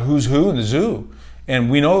trying to find out who's who in the zoo,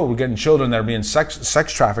 and we know we're getting children that are being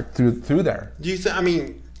sex trafficked through there. Do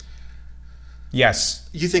you Yes.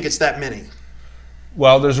 You think it's that many?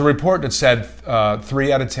 Well, there's a report that said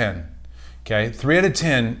 3 out of 10. Okay, 3 out of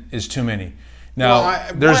 10 is too many. Now,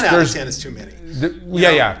 1 out of 10 is too many.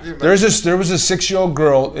 Yeah. There was a 6-year-old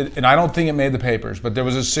girl, and I don't think it made the papers, but there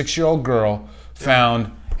was a 6-year-old girl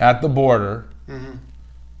found at the border.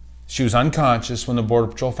 She was unconscious when the Border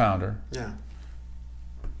Patrol found her. Yeah.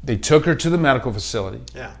 They took her to the medical facility.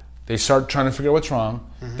 Yeah. They start trying to figure out what's wrong.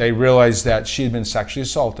 They realized that she had been sexually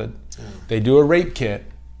assaulted. Yeah. They do a rape kit.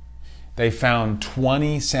 They found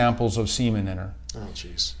 20 samples of semen in her. Oh,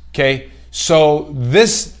 jeez. Okay, so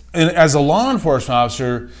this, as a law enforcement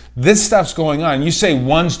officer, this stuff's going on. You say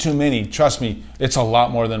one's too many. Trust me, it's a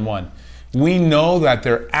lot more than one. We know that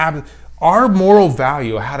our moral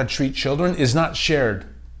value of how to treat children is not shared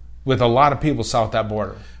with a lot of people south of that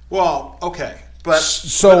border. Well, okay, but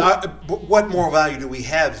what moral value do we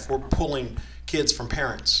have if we're pulling kids from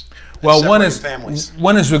parents? Well, one is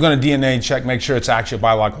we're going to DNA check, make sure it's actually a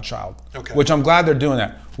biological child. Okay. Which I'm glad they're doing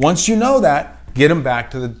that. Once you know that, get them back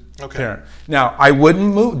to the parent. Now, I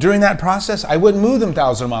wouldn't move during that process. I wouldn't move them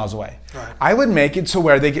 1,000 miles away. Right. I would make it to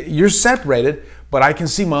where you're separated, but I can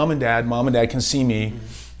see mom and dad can see me.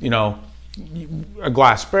 A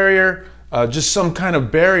glass barrier, just some kind of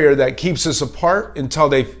barrier that keeps us apart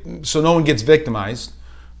so no one gets victimized,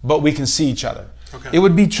 but we can see each other. Okay. It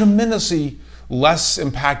would be tremendously less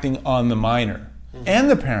impacting on the minor and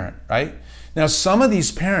the parent, right? Now, some of these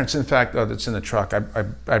parents, in fact, that's in the truck,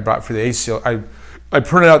 I brought for the ACL, I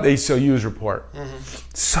printed out the ACLU's report.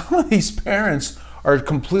 Some of these parents are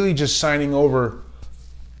completely just signing over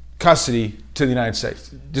custody to the United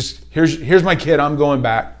States. Just, here's my kid, I'm going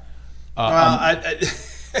back.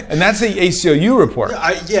 And that's the ACLU report.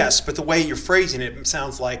 Yes, but the way you're phrasing it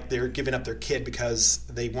sounds like they're giving up their kid because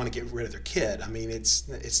they want to get rid of their kid. I mean,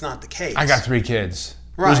 it's not the case. I got 3 kids.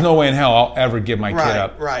 Right. There's no way in hell I'll ever give my kid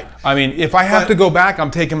up. Right. I mean, if I have to go back, I'm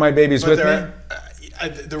taking my babies with me.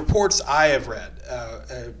 The reports I have read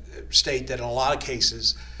state that in a lot of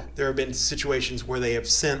cases there have been situations where they have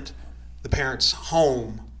sent the parents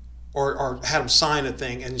home or had them sign a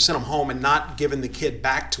thing and sent them home and not given the kid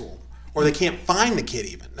back to them. Or they can't find the kid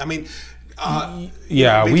even. I mean,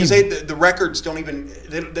 because the records don't even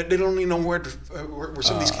they don't even know where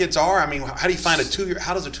some of these kids are. I mean, how do you find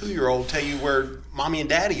how does a 2-year-old tell you where mommy and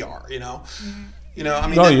daddy are? I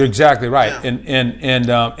mean. No, you're exactly right.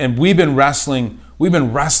 Yeah. And we've been wrestling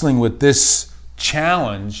with this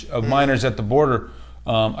challenge of minors at the border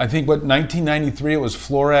I think 1993 it was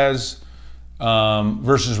Flores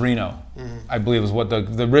versus Reno. I believe was what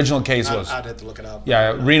the original case was. I'd have to look it up.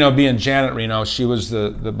 Yeah, Reno being Janet Reno, she was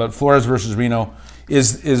but Flores versus Reno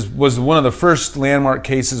was one of the first landmark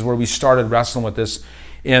cases where we started wrestling with this.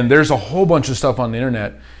 And there's a whole bunch of stuff on the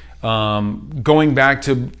internet going back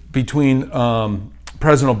to between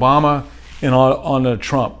President Obama and on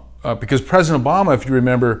Trump. Because President Obama, if you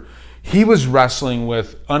remember, he was wrestling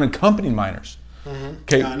with unaccompanied minors.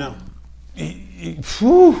 Okay, Yeah, I know.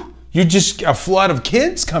 You just a flood of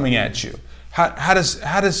kids coming at you. How does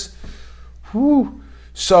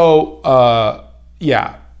so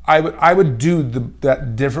yeah, I would do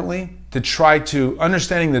that differently to try to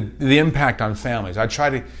understanding the impact on families. I try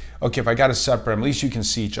to if I got to separate them, at least you can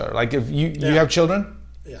see each other. Like if you have children.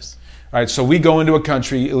 Yes. All right, so we go into a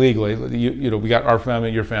country illegally. We got our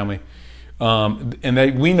family, your family,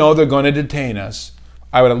 and we know they're going to detain us.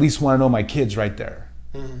 I would at least want to know my kids right there.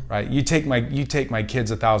 Right, you take my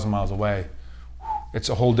kids 1,000 miles away. It's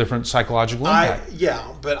a whole different psychological impact.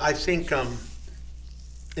 But I think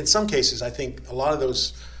in some cases, I think a lot of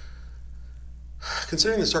those,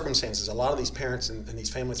 considering the circumstances, a lot of these parents and these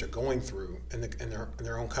families are going through in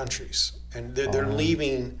their own countries, and they're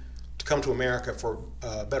leaving to come to America for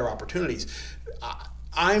better opportunities.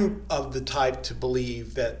 I'm of the type to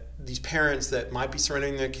believe that these parents that might be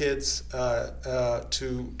surrendering their kids to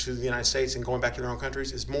the United States and going back to their own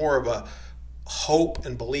countries is more of a hope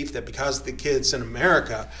and belief that because the kids in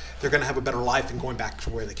America, they're going to have a better life than going back to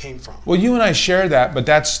where they came from. Well, you and I share that, but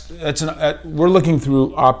we're looking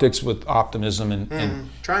through optics with optimism, and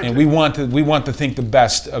we want to think the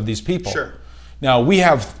best of these people. Sure. Now we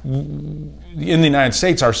have in the United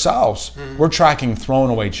States ourselves, we're tracking thrown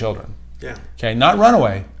away children. Yeah. Okay, not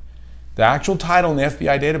runaway. The actual title in the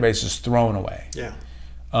FBI database is thrown away. Yeah.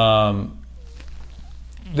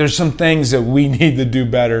 There's some things that we need to do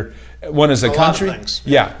better. One as a country. Lot of things.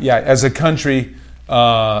 Yeah. As a country,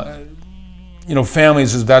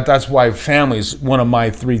 families that's why families. One of my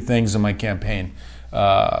 3 things in my campaign.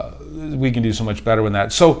 We can do so much better with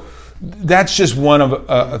that. So that's just one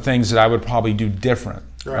of things that I would probably do different.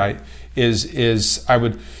 Right. You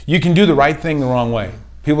can do the right thing the wrong way.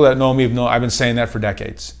 People that know me I've been saying that for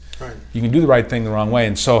decades. Right. You can do the right thing the wrong way,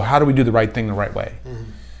 and so how do we do the right thing the right way?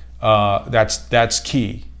 That's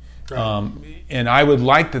key. Right. And I would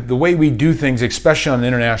like the way we do things, especially on an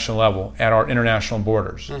international level, at our international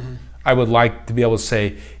borders. I would like to be able to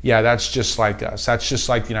say, yeah, that's just like us. That's just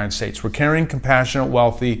like the United States. We're caring, compassionate,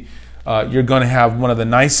 wealthy. You're going to have one of the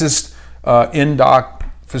nicest in-doc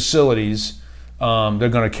facilities. They're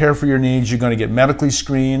going to care for your needs. You're going to get medically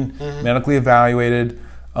screened, medically evaluated,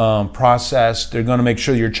 processed. They're going to make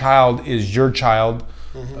sure your child is your child,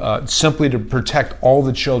 simply to protect all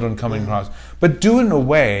the children coming across. But do it in a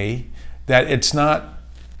way that it's not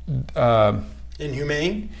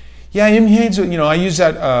inhumane. Yeah, inhumane. I use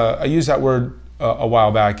that word a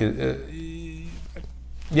while back.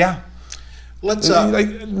 Yeah. Let's.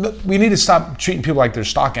 We need to stop treating people like they're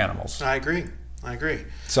stock animals. I agree.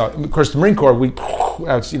 So, of course, the Marine Corps,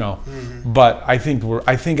 but I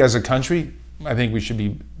think as a country, I think we should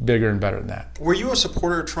be bigger and better than that. Were you a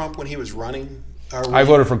supporter of Trump when he was running? I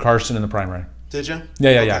voted for Carson in the primary. Did you?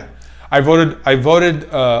 Yeah. I voted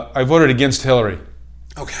against Hillary.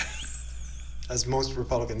 Okay. As most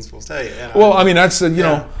Republicans will say. Well, I mean, that's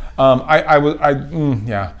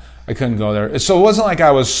I couldn't go there. So it wasn't like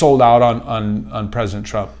I was sold out on President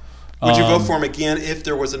Trump. Would you vote for him again if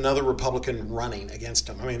there was another Republican running against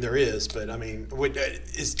him? I mean, there is, but I mean,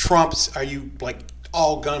 is Trump's? Are you like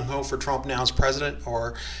all gung ho for Trump now as president,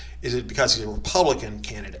 or is it because he's a Republican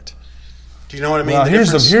candidate? Do you know what I mean? Well,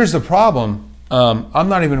 here's the problem. I'm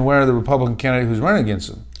not even aware of the Republican candidate who's running against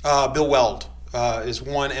him. Bill Weld is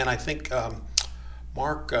one, and I think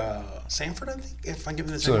Mark Sanford. I think if I'm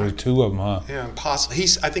giving this. So there's 2 of them, huh? Yeah, possibly.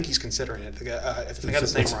 I think he's considering it. If I got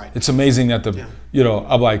his name right. It's amazing that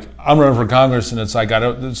I'm like, I'm running for Congress, and it's like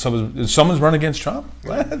someone's running against Trump.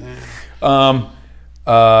 What? Yeah.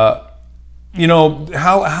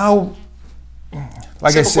 How.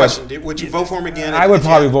 Like I said, question. Would you vote for him again? I would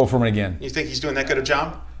probably vote for him again. You think he's doing that good a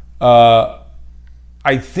job?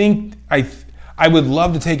 I think I would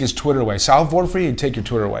love to take his Twitter away. So I'll vote for you and take your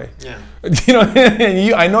Twitter away. Yeah.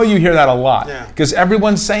 And I know you hear that a lot. Yeah. Because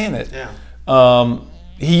everyone's saying it. Yeah.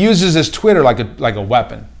 He uses his Twitter like a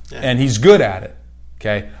weapon, and he's good at it.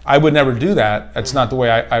 Okay. I would never do that. That's not the way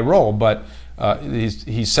I roll. But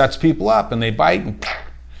he sets people up and they bite. And,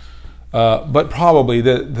 but probably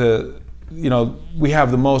we have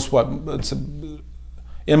the most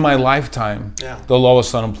in my lifetime, the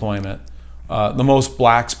lowest unemployment, the most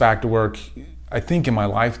blacks back to work. I think in my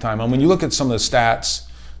lifetime. And when you look at some of the stats,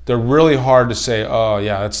 they're really hard to say, oh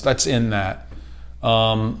yeah, that's in that.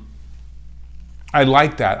 I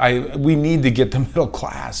like that. We need to get the middle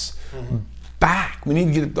class back. We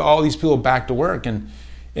need to get all these people back to work. And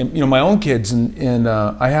my own kids, and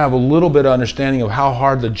I have a little bit of understanding of how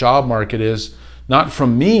hard the job market is, not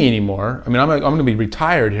from me anymore. I mean, I'm going to be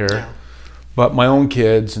retired here, but my own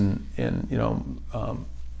kids and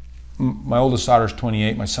my oldest daughter's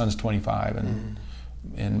 28, my son's 25,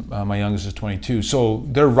 and my youngest is 22. So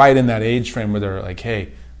they're right in that age frame where they're like, hey,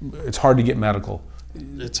 it's hard to get medical.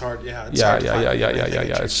 It's hard, yeah.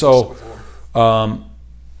 Yeah. So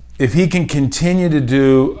if he can continue to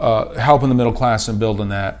do helping the middle class and building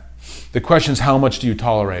that, the question is, how much do you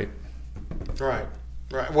tolerate? Right.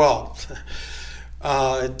 Well,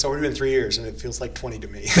 it's already been 3 years, and it feels like 20 to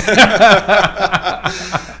me.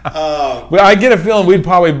 Well, I get a feeling we'd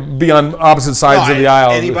probably be on opposite sides of the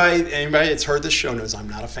aisle. Anybody that's heard this show knows I'm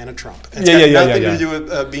not a fan of Trump. It's got nothing to do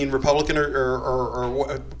with being Republican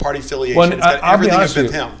or party affiliation. Well, it's got everything to do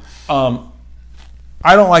with him.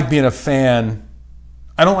 I don't like being a fan.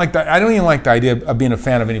 I don't like that. I don't even like the idea of being a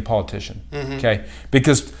fan of any politician. Okay,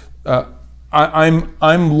 because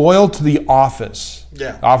I'm loyal to the office.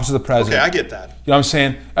 Yeah. The office of the president. Okay, I get that. You know what I'm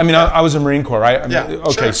saying? I mean, I was a Marine Corps, right?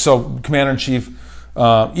 Sure. So Commander in Chief.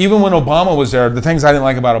 Even when Obama was there, the things I didn't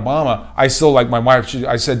like about Obama, I still, like my wife,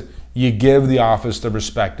 I said, you give the office the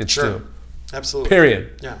respect it's due. Absolutely.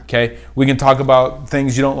 Period. Yeah. Okay. We can talk about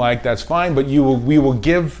things you don't like. That's fine. But we will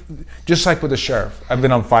give, just like with the sheriff. I've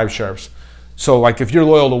been on 5 sheriffs. So like if you're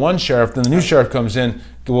loyal to one sheriff, then the new sheriff comes in.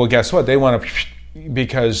 Well, guess what? They want to,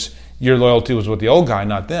 because your loyalty was with the old guy,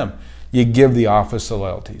 not them. You give the office the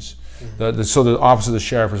loyalties. So the office of the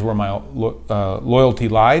sheriff is where my loyalty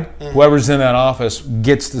lied. Whoever's in that office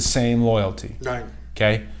gets the same loyalty. Right.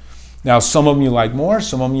 Okay. Now some of them you like more,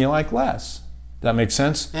 some of them you like less. Does that make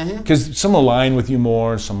sense? Because some align with you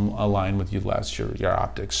more, some align with you less. Your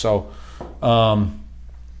optics. So Obama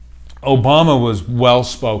was well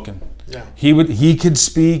spoken. Yeah. He could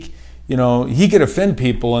speak. He could offend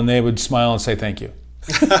people, and they would smile and say thank you.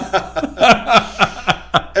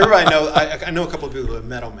 Everybody knows. I know a couple of people who have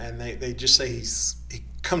met him, and they just say he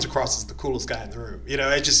comes across as the coolest guy in the room.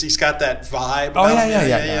 He's got that vibe. Oh yeah.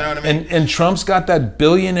 You know what I mean? And Trump's got that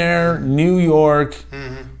billionaire New York.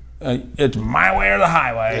 It's my way or the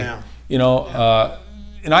highway. Yeah.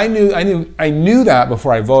 And I knew that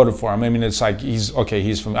before I voted for him. I mean, it's like he's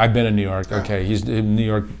from. I've been in New York. Okay, he's a New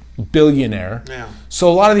York billionaire. Yeah. So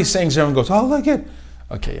a lot of these things, everyone goes, oh look at.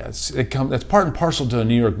 Okay, yeah, that's part and parcel to a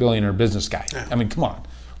New York billionaire business guy. Yeah. I mean, come on,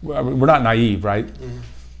 we're not naive, right?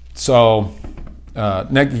 So,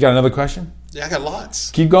 Nick, you got another question? Yeah, I got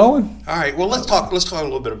lots. Keep going. All right. Well, let's talk a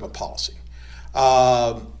little bit about policy.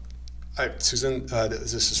 Susan,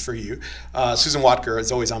 this is for you. Susan Watker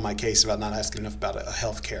is always on my case about not asking enough about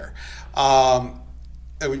health care.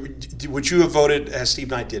 Would you have voted, as Steve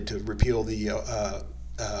Knight did, to repeal the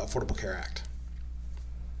Affordable Care Act?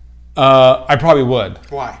 I probably would.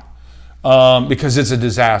 Why? Because it's a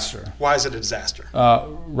disaster. Why is it a disaster?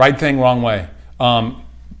 Right thing, wrong way.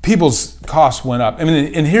 People's costs went up. I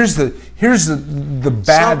mean, and here's the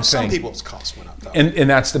bad thing. Some people's costs went up, though. And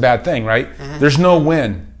that's the bad thing, right? There's no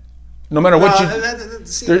win. No matter what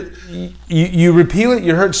you repeal it,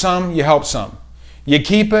 you hurt some, you help some. You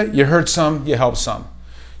keep it, you hurt some, you help some.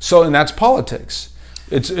 So, and that's politics.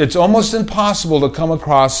 It's almost impossible to come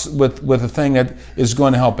across with a thing that is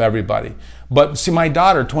going to help everybody. But see, my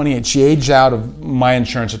daughter, 28, she aged out of my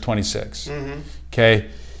insurance at 26. Okay,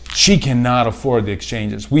 she cannot afford the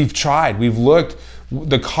exchanges. We've tried, we've looked,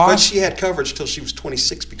 the cost. But she had coverage till she was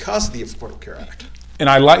 26 because of the Affordable Care Act. And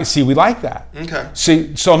we like that. Okay.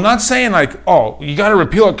 See, so I'm not saying like, oh, you got to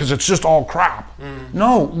repeal it because it's just all crap.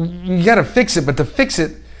 No, you got to fix it. But to fix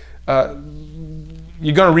it,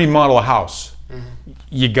 you got to remodel a house.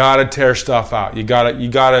 You got to tear stuff out. You got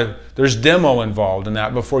to. There's demo involved in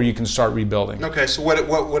that before you can start rebuilding. Okay, so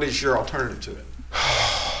what is your alternative to it?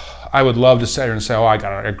 I would love to sit here and say, oh, I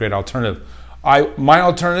got a great alternative. My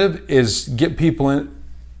alternative is get people in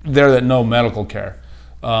there that know medical care.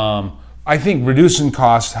 I think reducing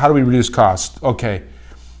costs. How do we reduce costs? Okay,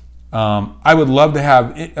 I would love to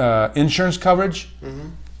have insurance coverage.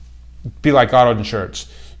 Be like auto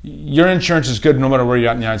insurance. Your insurance is good no matter where you're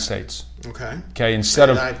at in the United States. Okay. Instead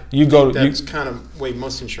of that's kind of the way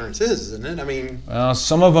most insurance is, isn't it? I mean,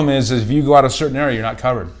 some of them is if you go out a certain area, you're not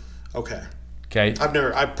covered. Okay. Okay.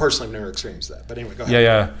 I personally have never experienced that, but anyway, go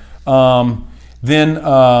ahead. Yeah. Then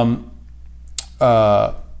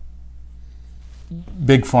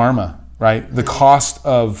big pharma, right? The cost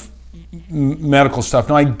of medical stuff.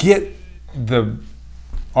 Now I get the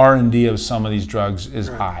R&D of some of these drugs is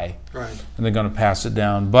high, and they're going to pass it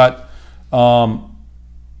down. But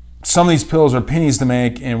some of these pills are pennies to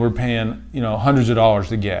make, and we're paying hundreds of dollars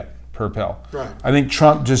to get per pill. Right. I think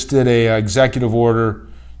Trump just did a executive order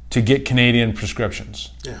to get Canadian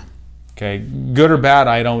prescriptions. Yeah. Okay, good or bad,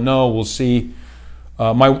 I don't know. We'll see.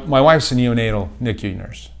 My wife's a neonatal NICU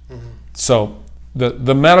nurse, so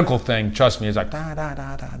the medical thing, trust me, is like da da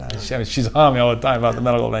da da da. She's on me all the time about the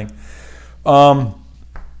medical thing.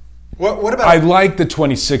 What about? I like the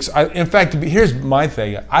 26. In fact, here's my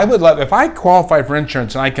thing. I would love if I qualify for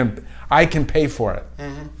insurance and I can pay for it.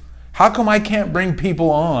 How come I can't bring people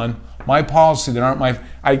on my policy that aren't my?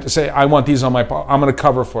 I say I want these on my. I'm going to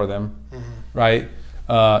cover for them, right?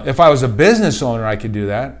 If I was a business owner, I could do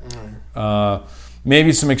that.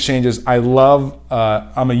 Maybe some exchanges. I love.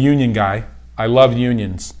 I'm a union guy. I love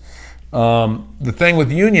unions. The thing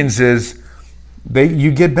with unions is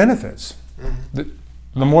you get benefits.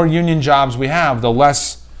 The more union jobs we have, the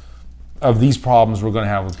less of these problems we're going to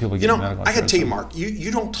have with people getting medical insurance. I got to tell you, Mark,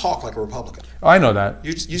 you don't talk like a Republican. Oh, I know that.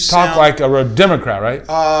 You talk like a Democrat, right?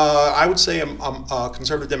 I would say I'm a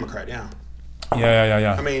conservative Democrat. Yeah.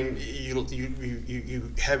 Yeah. I mean,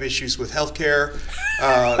 you have issues with healthcare,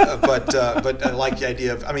 but I like the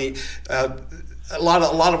idea of. I mean, a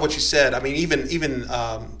lot of what you said. I mean, even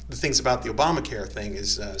the things about the Obamacare thing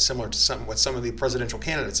is similar to what some of the presidential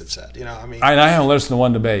candidates have said. I mean, I haven't listened to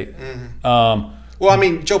one debate. Well, I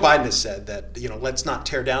mean, Joe Biden has said that let's not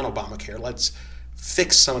tear down Obamacare. Let's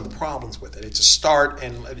fix some of the problems with it. It's a start,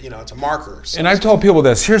 and it's a marker. So and I've told people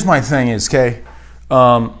this. Here's my thing: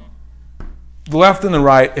 the left and the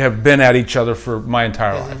right have been at each other for my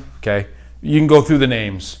entire life. Okay, you can go through the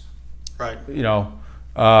names. Right.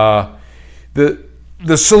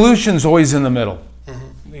 The solution's always in the middle.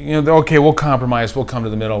 Okay, we'll compromise. We'll come to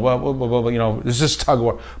the middle. Well, there's this tug of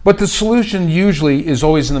war. But the solution usually is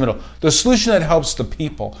always in the middle. The solution that helps the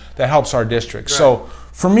people, that helps our district. Right. So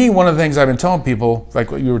for me, one of the things I've been telling people,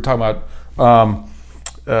 like what you were talking about,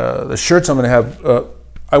 the shirts I'm going to have,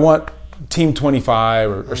 I want Team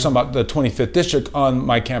 25 or something about the 25th District on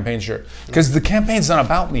my campaign shirt. Because the campaign's not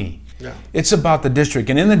about me. Yeah. It's about the district.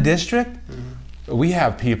 And in the district, we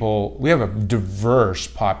have a diverse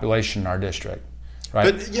population in our district. Right.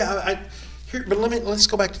 But let's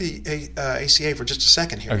go back to the ACA for just a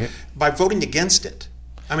second here. Okay. By voting against it,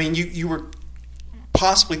 I mean you were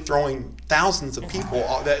possibly throwing thousands of people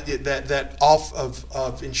that off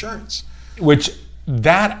of insurance. Which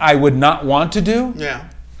that I would not want to do. Yeah.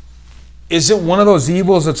 Is it one of those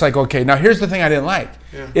evils that's like, okay, now here's the thing I didn't like.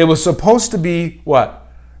 Yeah. It was supposed to be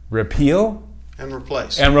what? Repeal and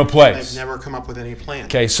replace. They've never come up with any plan.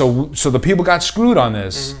 Okay, so the people got screwed on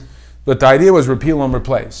this. But the idea was repeal and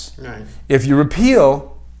replace. Right. If you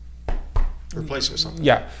repeal, replace with something.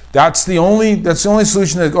 Yeah, that's the only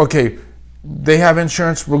solution. That okay, they have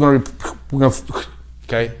insurance. We're gonna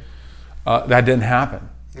okay. That didn't happen.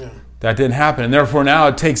 Yeah. That didn't happen, and therefore now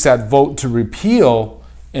it takes that vote to repeal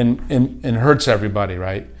and hurts everybody,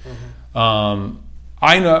 right?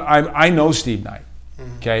 I know Steve Knight.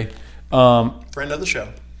 Okay. Friend of the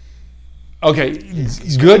show. Okay,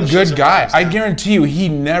 he's good guy. I guarantee you, he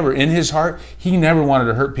never, in his heart, he never wanted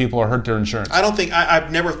to hurt people or hurt their insurance. I don't think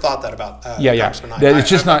I've never thought that about. Congressman Knight. It's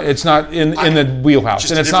just not. It's not in the wheelhouse,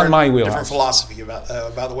 and it's not my wheelhouse. Different philosophy about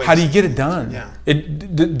the way. How do you get it done? Yeah.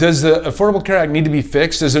 Does the Affordable Care Act need to be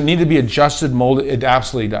fixed? Does it need to be adjusted, molded? It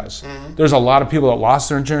absolutely does. There's a lot of people that lost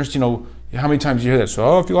their insurance. How many times do you hear this?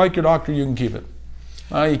 So, if you like your doctor, you can keep it.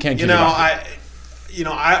 You can't keep it.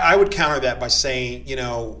 I would counter that by saying,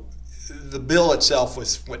 the bill itself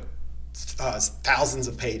was thousands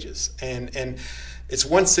of pages, and it's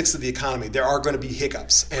 1/6 of the economy. There are going to be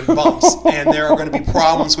hiccups and bumps, and there are going to be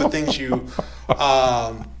problems with things you.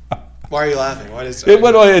 Why are you laughing? What is?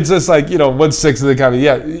 It's just like 1/6 of the economy.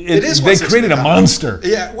 Yeah, it is. They created a monster.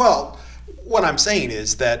 Yeah. Well, what I'm saying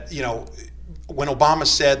is that when Obama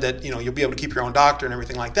said that you'll be able to keep your own doctor and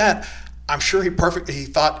everything like that, I'm sure he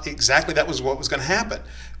thought exactly that was what was going to happen,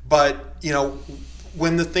 but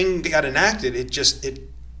when the thing got enacted,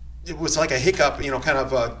 it was like a hiccup, kind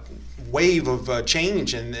of a wave of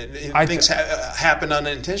change, and things happen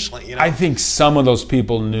unintentionally. I think some of those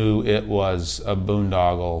people knew it was a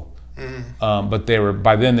boondoggle, but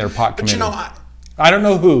by then they're pot committed. But I don't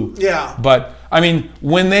know who. Yeah. But I mean,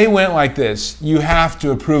 when they went like this, you have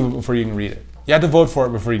to approve it before you can read it. You have to vote for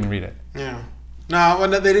it before you can read it. Yeah. No,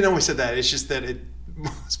 they didn't always say that. It's just that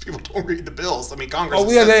most people don't read the bills. I mean, Congress.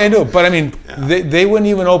 Oh yeah, they do. But I mean, they wouldn't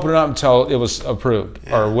even open it up until it was approved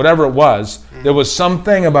or whatever it was. There was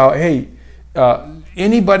something about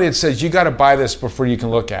anybody that says you got to buy this before you can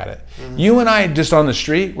look at it. You and I just on the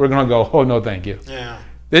street, we're going to go, oh no, thank you. Yeah.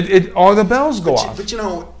 All the bells go off. But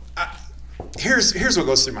here's what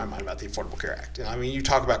goes through my mind about the Affordable Care Act. I mean, you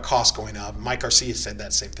talk about costs going up. Mike Garcia said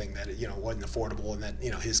that same thing, that it wasn't affordable and that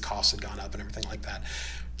his costs had gone up and everything like that.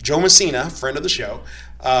 Joe Messina, friend of the show,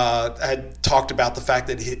 had talked about the fact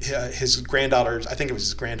that his granddaughter, I think it was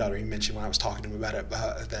his granddaughter he mentioned when I was talking to him about it,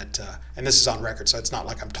 and this is on record, so it's not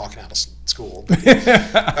like I'm talking out of school. But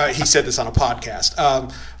he said this on a podcast.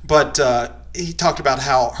 But he talked about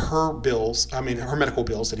how her medical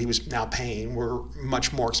bills that he was now paying were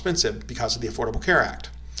much more expensive because of the Affordable Care Act.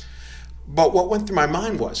 But what went through my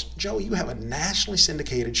mind was, Joe, you have a nationally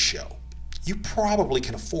syndicated show. You probably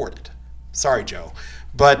can afford it. Sorry, Joe.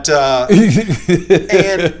 But and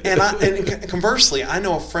conversely, I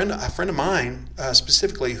know a friend of mine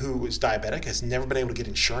specifically who was diabetic, has never been able to get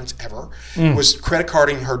insurance ever, was credit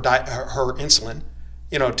carding her insulin,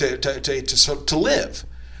 to live.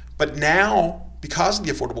 But now, because of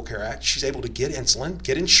the Affordable Care Act, she's able to get insulin,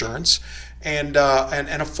 get insurance, and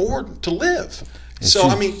afford to live. So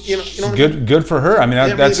I mean, good for her. I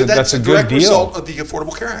mean, that's a good deal. Result of the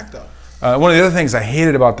Affordable Care Act, though. One of the other things I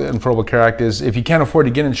hated about the Affordable Care Act is if you can't afford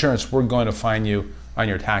to get insurance, we're going to fine you on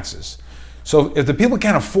your taxes. So if the people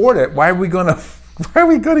can't afford it, why are we going to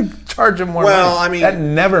charge them more money? I mean, that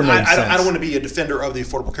never makes sense. I don't want to be a defender of the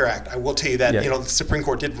Affordable Care Act. I will tell you that the Supreme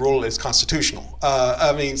Court did rule it's constitutional.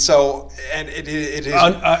 I mean, so and it is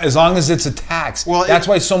as long as it's a tax. Well, that's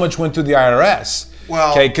why so much went through the IRS.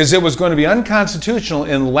 Well, because it was going to be unconstitutional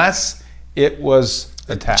unless it was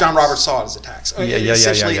a tax. John Roberts saw it as a tax. Yeah.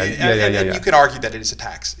 And you could argue that it is a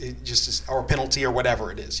tax, or a penalty, or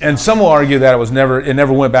whatever it is. And some will argue that it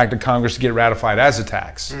never went back to Congress to get ratified as a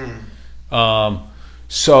tax.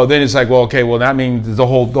 So then it's like, that means the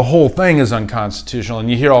whole thing is unconstitutional. And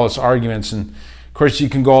you hear all these arguments, and of course you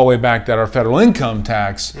can go all the way back that our federal income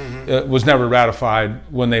tax was never ratified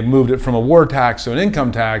when they moved it from a war tax to an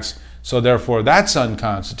income tax. So therefore, that's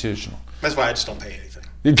unconstitutional. That's why I just don't pay anything.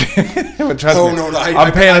 But trust me,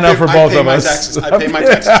 I'm paying enough for both of us. I pay my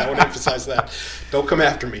taxes. I want to emphasize that. Don't come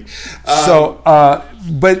after me. I'm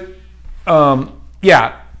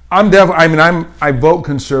definitely. I vote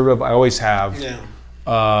conservative. I always have. Yeah.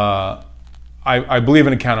 I believe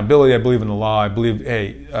in accountability. I believe in the law. I believe,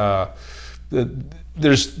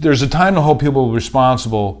 there's a time to hold people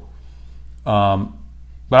responsible, but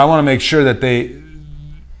I want to make sure that they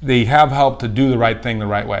have help to do the right thing the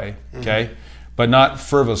right way. Okay. But not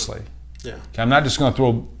frivolously. Yeah. Okay? I'm not just going to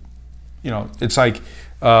throw, it's like,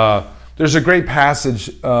 there's a great passage.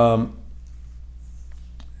 Are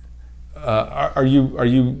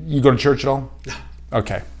you go to church at all? No.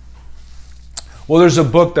 Okay. Well, there's a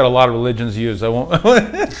book that a lot of religions use. I won't.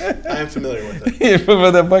 I am familiar with it. You're familiar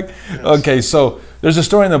with that book? Yes. Okay, so there's a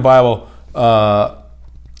story in the Bible about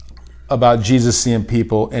Jesus seeing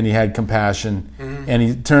people, and he had compassion, and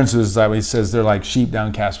he turns to his disciples. He says they're like sheep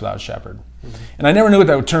downcast without a shepherd. And I never knew what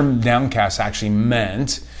that term downcast actually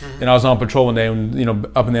meant. And I was on patrol one day, and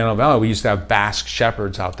up in the Antelope Valley, we used to have Basque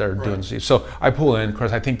shepherds out there doing stuff. So I pull in. Of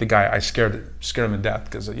course, I think the guy, I scared him to death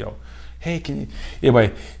because hey, can you?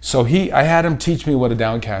 Anyway, so I had him teach me what a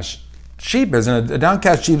downcast sheep is, and a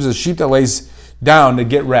downcast sheep is a sheep that lays down to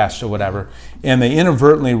get rest or whatever, and they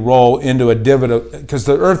inadvertently roll into a divot because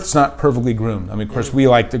the earth's not perfectly groomed. I mean, of course, we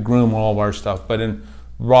like to groom all of our stuff, but in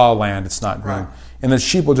raw land, it's not groomed. Right. And the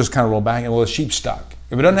sheep will just kind of roll back, and the sheep's stuck.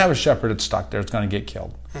 If it doesn't have a shepherd, it's stuck there. It's going to get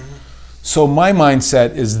killed. So my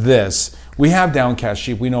mindset is this. We have downcast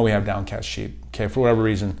sheep. We know we have downcast sheep, okay, for whatever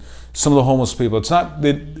reason. Some of the homeless people, it's not,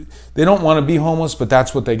 they don't want to be homeless, but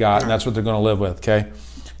that's what they got, and that's what they're going to live with, okay?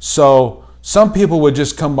 So some people would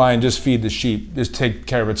just come by and just feed the sheep, just take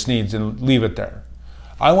care of its needs and leave it there.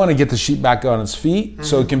 I want to get the sheep back on its feet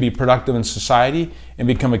so it can be productive in society and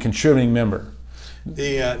become a contributing member.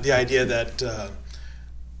 The idea that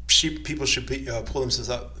people should pull themselves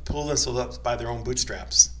up by their own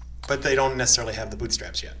bootstraps, but they don't necessarily have the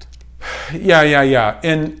bootstraps yet. Yeah.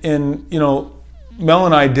 And Mel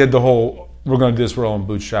and I did the whole, we're going to do this with our own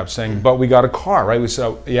bootstraps thing, but we got a car, right? We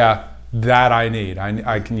said, that I need.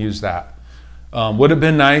 I can use that. Would have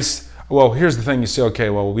been nice. Well, here's the thing. You say,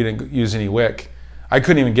 okay, well, we didn't use any WIC. I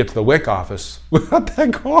couldn't even get to the WIC office without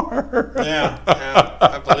that car. Yeah,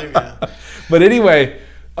 I believe you. But anyway,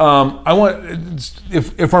 I want,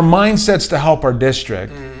 if our mindset's to help our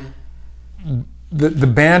district, the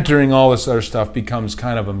bantering, all this other stuff becomes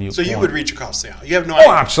kind of a mute point. You would reach across the aisle. You have no idea.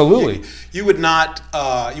 Oh, absolutely. You would not.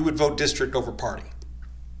 You would vote district over party.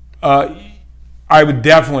 I would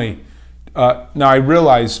definitely. Now I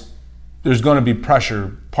realize there's going to be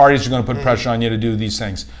pressure. Parties are going to put pressure on you to do these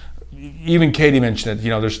things. even Katie mentioned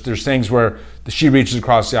it. There's things where she reaches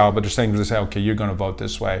across the aisle, but there's things where they say, okay, you're going to vote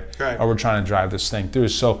this way, right, or we're trying to drive this thing through.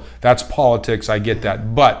 So that's politics. I get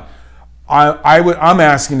that, but I'm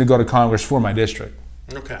asking to go to Congress for my district,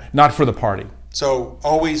 okay, not for the party. So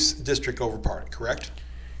always district over party, correct?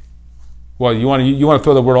 Well, you want to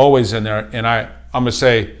throw the word always in there, and I'm going to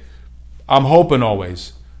say, I'm hoping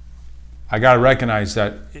always. I got to recognize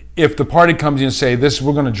that if the party comes in and say this,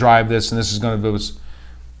 we're going to drive this, and this is going to do this,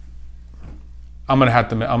 I'm going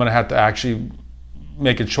to have to actually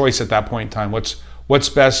make a choice at that point in time. What's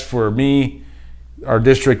best for me, our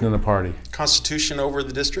district, and the party? Constitution over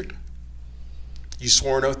the district? You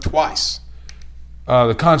swore an oath twice.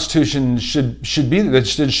 The Constitution should be that.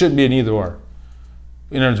 Shouldn't be an either or.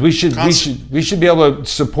 We should be able to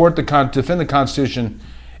support defend the Constitution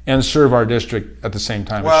and serve our district at the same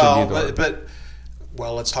time. Well,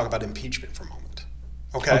 well, let's talk about impeachment for a moment.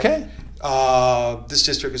 Okay. This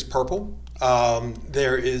district is purple.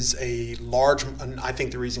 There is a large, and I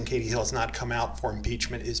think the reason Katie Hill has not come out for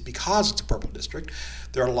impeachment is because it's a purple district.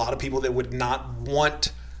 There are a lot of people that would not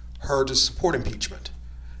want her to support impeachment.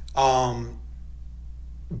 But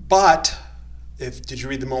did you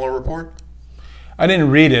read the Mueller report? I didn't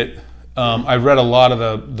read it. I've read a lot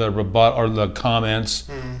of the rebut or the comments,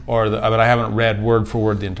 but I haven't read word for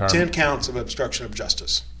word the entire. 10 counts of obstruction of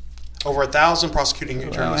justice. Over 1,000 prosecuting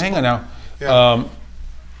attorneys. Hang on now. Yeah.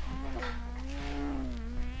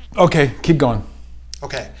 Okay, keep going.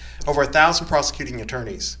 Okay, over 1,000 prosecuting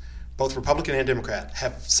attorneys, both Republican and Democrat,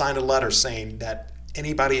 have signed a letter saying that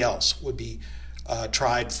anybody else would be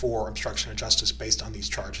tried for obstruction of justice based on these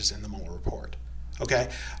charges in the Mueller report. Okay.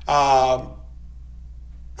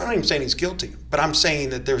 I'm not even saying he's guilty, but I'm saying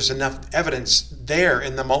that there's enough evidence there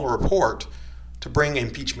in the Mueller report to bring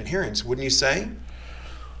impeachment hearings, wouldn't you say?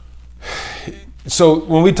 So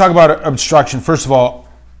when we talk about obstruction, first of all,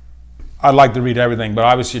 I'd like to read everything, but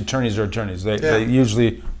obviously attorneys are attorneys. They're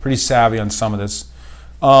usually pretty savvy on some of this.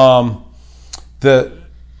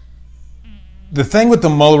 The thing with the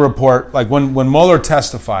Mueller report, like when Mueller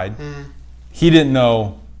testified, he didn't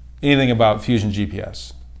know anything about Fusion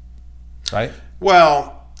GPS, right?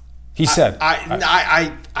 Well, he said.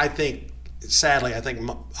 I think, sadly, I think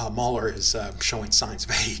Mueller is showing signs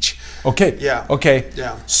of age. Okay. Yeah. Okay.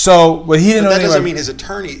 Yeah. So, but he didn't know. That doesn't mean his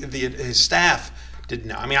attorney, his staff didn't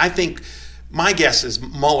know. I mean, I think my guess is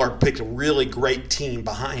Mueller picked a really great team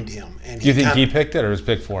behind him. And do you think he picked it or was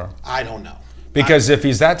picked for him? I don't know. Because if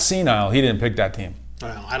he's that senile, he didn't pick that team.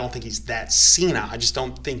 Well, I don't think he's that senile. I just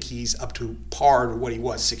don't think he's up to par to what he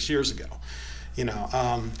was 6 years ago.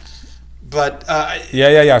 Yeah.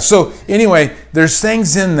 So anyway, there's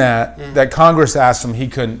things in that Congress asked him he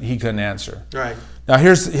couldn't answer. Right. Now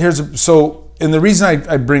and the reason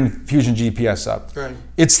I bring Fusion GPS up, right,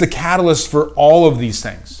 it's the catalyst for all of these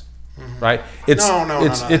things, right? It's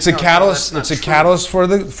a catalyst. It's a catalyst for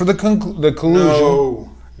the collusion.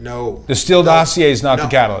 No. The Steele dossier is not the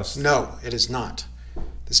catalyst. No, it is not.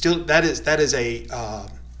 The Steele that is a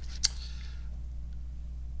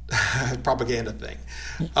propaganda thing.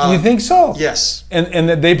 You think so? Yes. And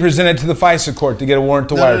that they present it to the FISA court to get a warrant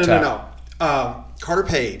to wiretap. No. Carter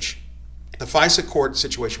Page, the FISA court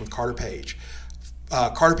situation with Carter Page.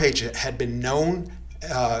 Carter Page had been known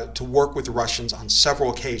to work with the Russians on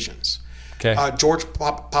several occasions. Okay. George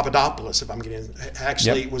Papadopoulos, if I'm getting,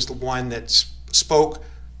 actually was the one that spoke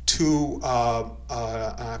to,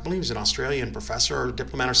 I believe he was an Australian professor or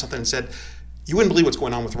diplomat or something, and said, you wouldn't believe what's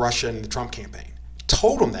going on with Russia and the Trump campaign.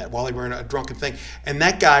 Told him that while they were in a drunken thing. And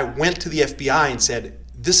that guy went to the FBI and said,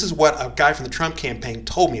 this is what a guy from the Trump campaign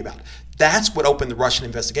told me about. That's what opened the Russian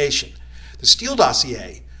investigation. The Steele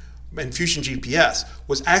dossier and Fusion GPS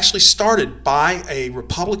was actually started by a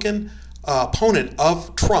Republican opponent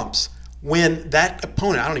of Trump's, when that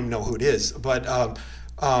opponent, I don't even know who it is, but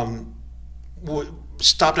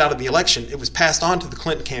stopped out of the election. It was passed on to the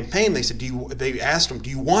Clinton campaign. They said, they asked him, do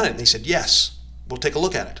you want it? And they said, yes, we'll take a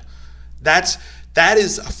look at it. That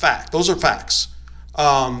is a fact. Those are facts.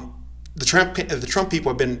 The Trump people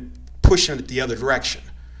have been pushing it the other direction.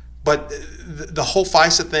 But the whole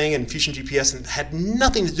FISA thing and Fusion GPS had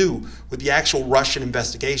nothing to do with the actual Russian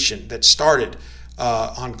investigation that started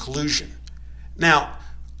on collusion. Now,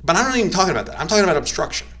 but I'm not even talking about that. I'm talking about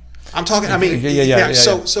obstruction. I'm talking,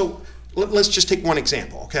 So let's just take one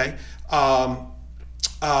example, okay?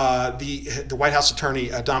 The White House attorney,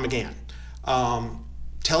 Don McGahn,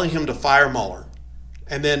 telling him to fire Mueller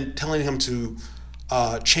and then telling him to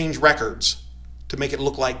change records to make it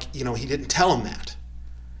look like, he didn't tell him that.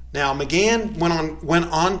 Now, McGahn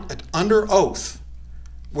went on under oath,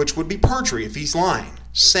 which would be perjury if he's lying,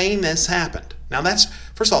 saying this happened. Now,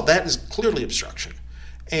 first of all, that is clearly obstruction.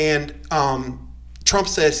 And Trump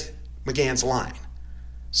says McGahn's lying.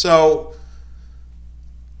 So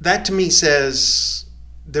that to me says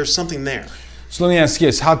there's something there. So let me ask you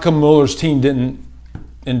this: how come Mueller's team didn't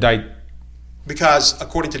indict? Because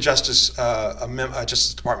according to Justice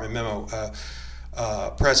Department memo,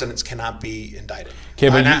 presidents cannot be indicted. Okay,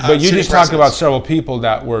 but you just talked about several people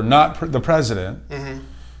that were not the president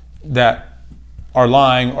that are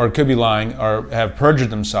lying or could be lying or have perjured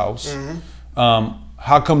themselves.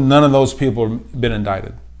 How come none of those people have been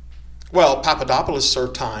indicted? Well, Papadopoulos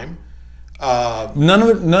served time. None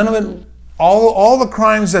of it. All the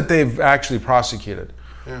crimes that they've actually prosecuted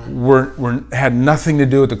had nothing to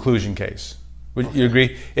do with the collusion case. Would you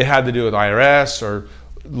agree? It had to do with IRS or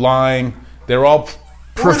lying. They're all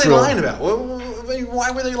peripheral. What were they lying about?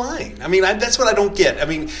 Why were they lying? I mean, that's what I don't get. I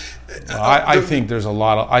mean, I think there's a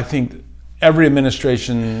lot of. I think every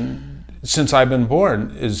administration since I've been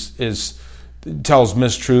born is tells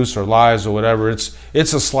mistruths or lies or whatever. It's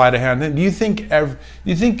a sleight of hand. Do you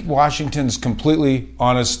think Washington's completely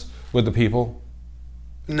honest with the people?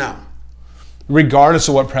 No. Regardless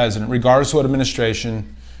of what president, regardless of what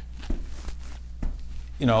administration,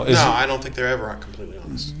 No, I don't think they're ever completely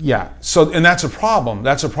honest. Yeah. So, and that's a problem.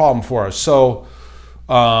 That's a problem for us. So,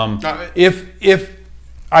 if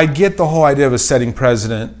I get the whole idea of a sitting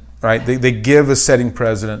president, right? They give a sitting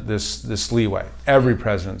president this leeway. Every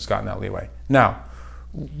president's gotten that leeway. Now,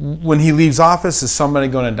 when he leaves office, is somebody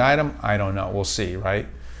going to indict him? I don't know. We'll see, right?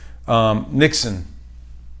 Nixon.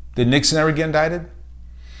 Did Nixon ever get indicted?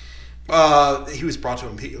 He was brought to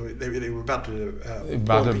impeachment. They were about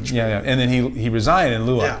to yeah, and then he resigned in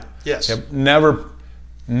lieu of. Yeah. Yes. Yep.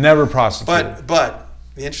 Never prosecuted. But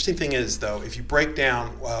the interesting thing is, though, if you break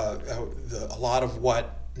down a lot of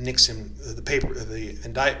what Nixon, the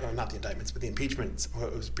impeachment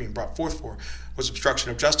was being brought forth for was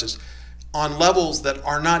obstruction of justice on levels that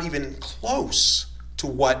are not even close to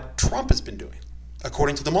what Trump has been doing,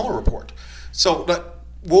 according to the Mueller report. So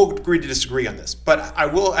we'll agree to disagree on this, but I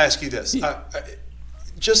will ask you this.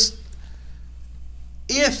 Just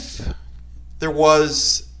if there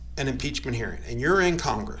was an impeachment hearing and you're in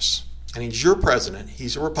Congress and he's your president,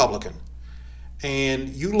 he's a Republican, and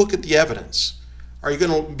you look at the evidence, are you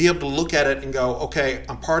going to be able to look at it and go, okay,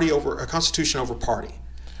 I'm party over a Constitution over party?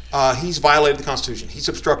 He's violated the Constitution. He's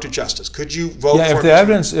obstructed justice. Could you vote for if the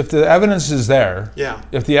evidence is there,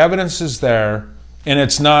 if the evidence is there, and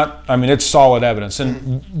it's not, I mean, it's solid evidence.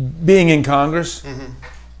 And being in Congress,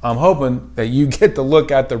 I'm hoping that you get to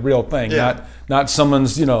look at the real thing, not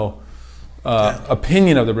someone's,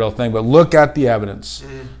 opinion of the real thing, but look at the evidence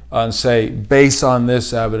and say, based on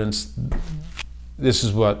this evidence, this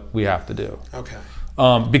is what we have to do. Okay.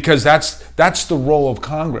 Because that's the role of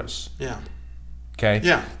Congress. Yeah. Okay.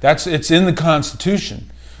 Yeah. It's in the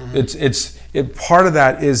Constitution. It's part of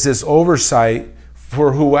that is this oversight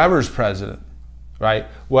for whoever's president. Right,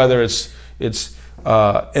 whether it's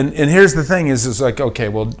and here's the thing is like, okay,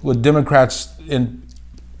 well, with Democrats and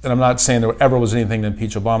I'm not saying there ever was anything to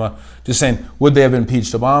impeach Obama, just saying, would they have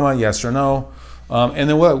impeached Obama, yes or no? And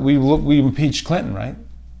then what, we impeached Clinton, right?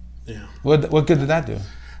 Yeah. What good did that do?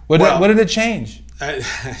 What did it change?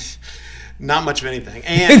 Not much of anything.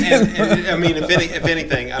 And I mean, if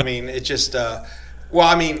anything, I mean, it just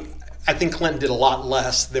I think Clinton did a lot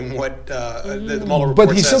less than what the Mueller report says.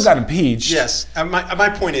 But he still got impeached. Yes. My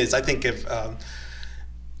point is, I think if the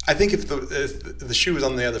shoe was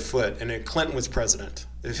on the other foot and if Clinton was president,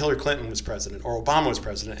 if Hillary Clinton was president or Obama was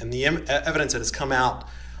president, and the evidence that has come out,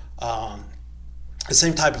 the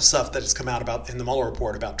same type of stuff that has come out about in the Mueller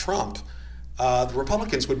report about Trump, the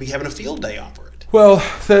Republicans would be having a field day over it. Well,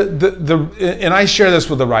 and I share this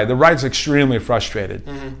with the right. The right's extremely frustrated.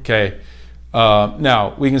 Okay.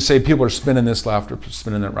 Now, we can say people are spinning this left or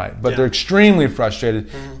spinning that right, but they're extremely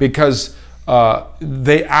frustrated because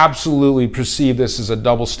they absolutely perceive this as a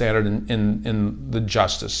double standard in the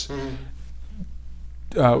justice.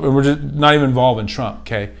 We're just not even involved in Trump,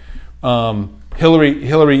 okay?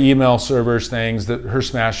 Hillary email servers things, her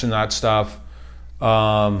smashing that stuff.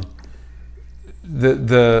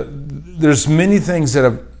 There's many things that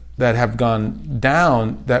have gone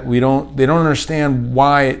down that they don't understand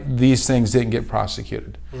why these things didn't get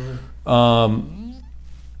prosecuted.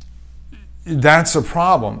 That's a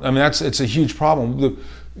problem. I mean, it's a huge problem.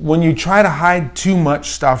 When you try to hide too much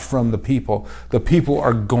stuff from the people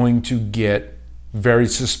are going to get very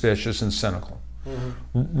suspicious and cynical,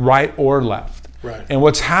 right or left. Right. And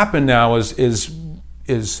what's happened now is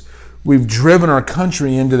we've driven our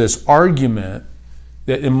country into this argument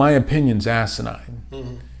that, in my opinion, is asinine.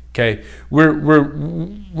 Okay,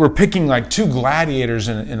 we're picking like two gladiators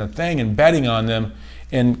in a thing and betting on them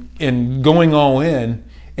and going all in,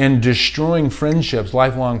 and destroying friendships,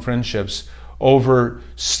 lifelong friendships, over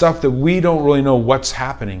stuff that we don't really know what's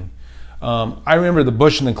happening. I remember the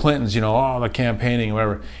Bush and the Clintons, the campaigning,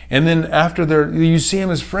 whatever. And then after you see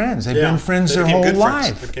them as friends. They've been friends their whole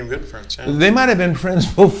life. They became good friends. Yeah. They might have been friends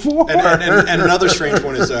before. And another strange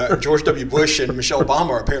one is George W. Bush and Michelle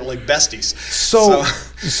Obama are apparently besties. So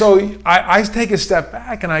I take a step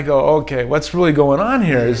back and I go, okay, what's really going on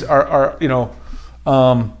here? Is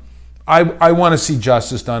I want to see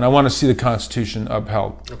justice done. I want to see the Constitution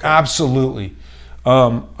upheld. Okay. Absolutely.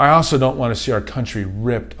 I also don't want to see our country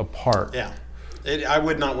ripped apart. Yeah. I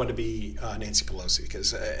would not want to be Nancy Pelosi,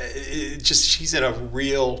 because she's in a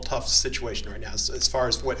real tough situation right now as far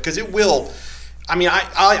as because it will. I mean,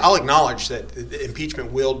 I'll acknowledge that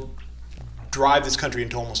impeachment will drive this country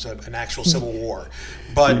into almost an actual civil war.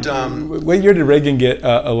 But what year did Reagan get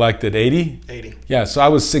elected? 80? 80. Yeah, so I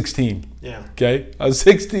was 16. Yeah. Okay, I was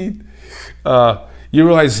 16. You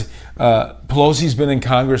realize Pelosi's been in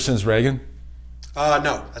Congress since Reagan?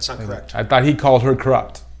 No, that's not correct. I thought he called her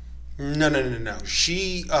corrupt. No.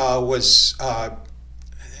 She was. I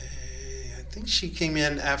think she came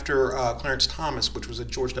in after Clarence Thomas, which was a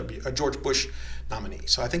George Bush nominee.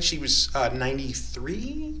 So I think she was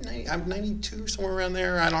 93, 92, somewhere around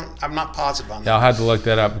there. I'm not positive on that. Yeah, I'll have to look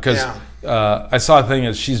that up, because I saw a thing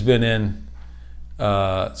that she's been in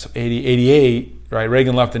 88, right?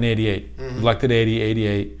 Reagan left in 88, elected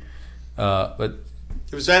 88, but.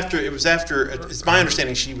 It was after. It's my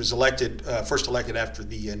understanding she was first elected after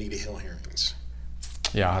the Anita Hill hearings.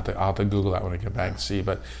 Yeah, I'll have to Google that when I get back and see.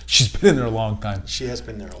 But she's been in there a long time. She has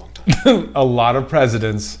been there a long time. A lot of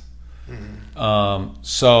presidents.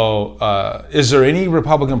 So, is there any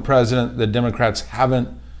Republican president that Democrats haven't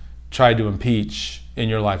tried to impeach in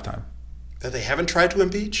your lifetime? That they haven't tried to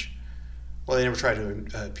impeach? Well, they never tried to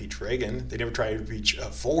impeach Reagan. They never tried to impeach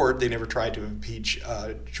Ford. They never tried to impeach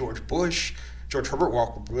George Herbert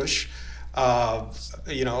Walker Bush.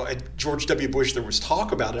 George W. Bush, there was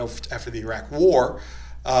talk about it after the Iraq War.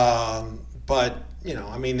 But,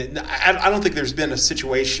 I don't think there's been a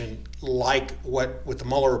situation like what with the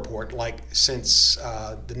Mueller report, since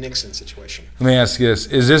the Nixon situation. Let me ask you this.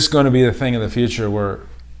 Is this going to be the thing in the future where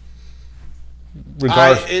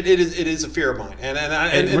regardless... It is a fear of mine. And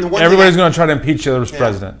everybody's going to try to impeach the other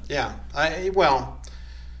president. Yeah. I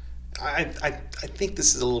think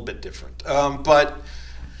this is a little bit different, but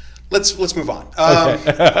let's move on.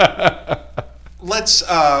 Okay.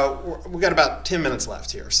 We got about 10 minutes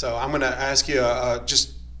left here, so I'm going to ask you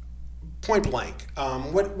just point blank.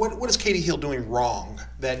 What is Katie Hill doing wrong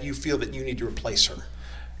that you feel that you need to replace her?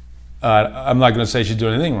 I'm not going to say she's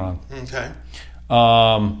doing anything wrong. Okay.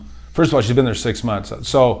 First of all, she's been there 6 months,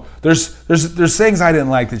 so there's things I didn't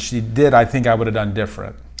like that she did. I think I would have done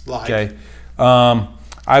different. Like? Okay.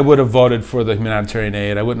 I would have voted for the humanitarian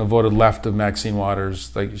aid. I wouldn't have voted left of Maxine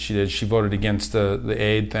Waters like she did. She voted against the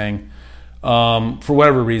aid thing. For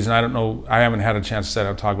whatever reason, I don't know. I haven't had a chance to sit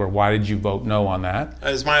down and talk about why did you vote no on that.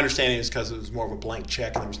 As my understanding is because it was more of a blank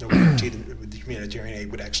check and there was no guarantee that the humanitarian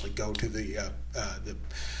aid would actually go to the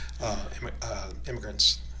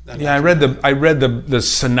immigrants. Yeah, I read the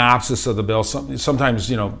synopsis of the bill.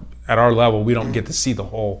 Sometimes, at our level, we don't get to see the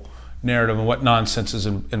whole narrative and what nonsense is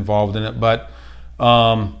involved in it. But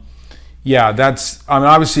obviously,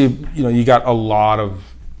 you got a lot of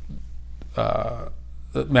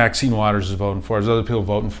Maxine Waters is voting for it. There's other people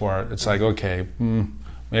voting for it. It's like, okay,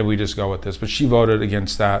 maybe we just go with this. But she voted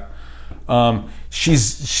against that.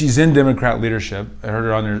 She's in Democrat leadership. I heard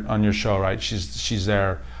her on your show, right? She's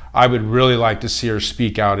there. I would really like to see her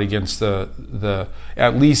speak out against the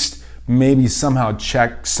at least maybe somehow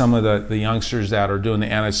check some of the youngsters that are doing the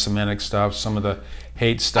anti-Semitic stuff, some of the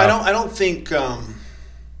hate stuff. I don't think.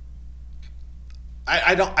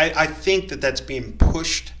 I think that that's being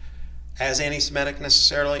pushed as anti-Semitic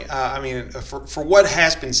necessarily. For what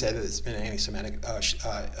has been said that it's been anti-Semitic,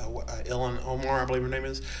 Ilhan Omar, I believe her name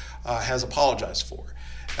is, has apologized for.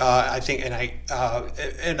 I think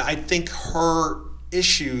her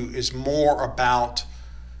issue is more about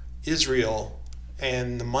Israel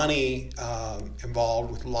and the money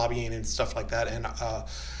involved with lobbying and stuff like that,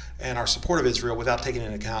 and our support of Israel without taking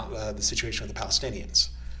into account the situation with the Palestinians.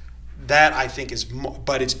 That I think is,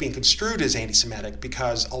 but it's being construed as anti-Semitic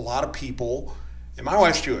because a lot of people, and my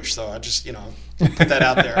wife's Jewish, so I just put that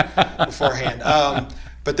out there beforehand.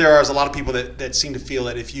 But there is a lot of people that seem to feel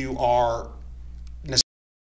that if you are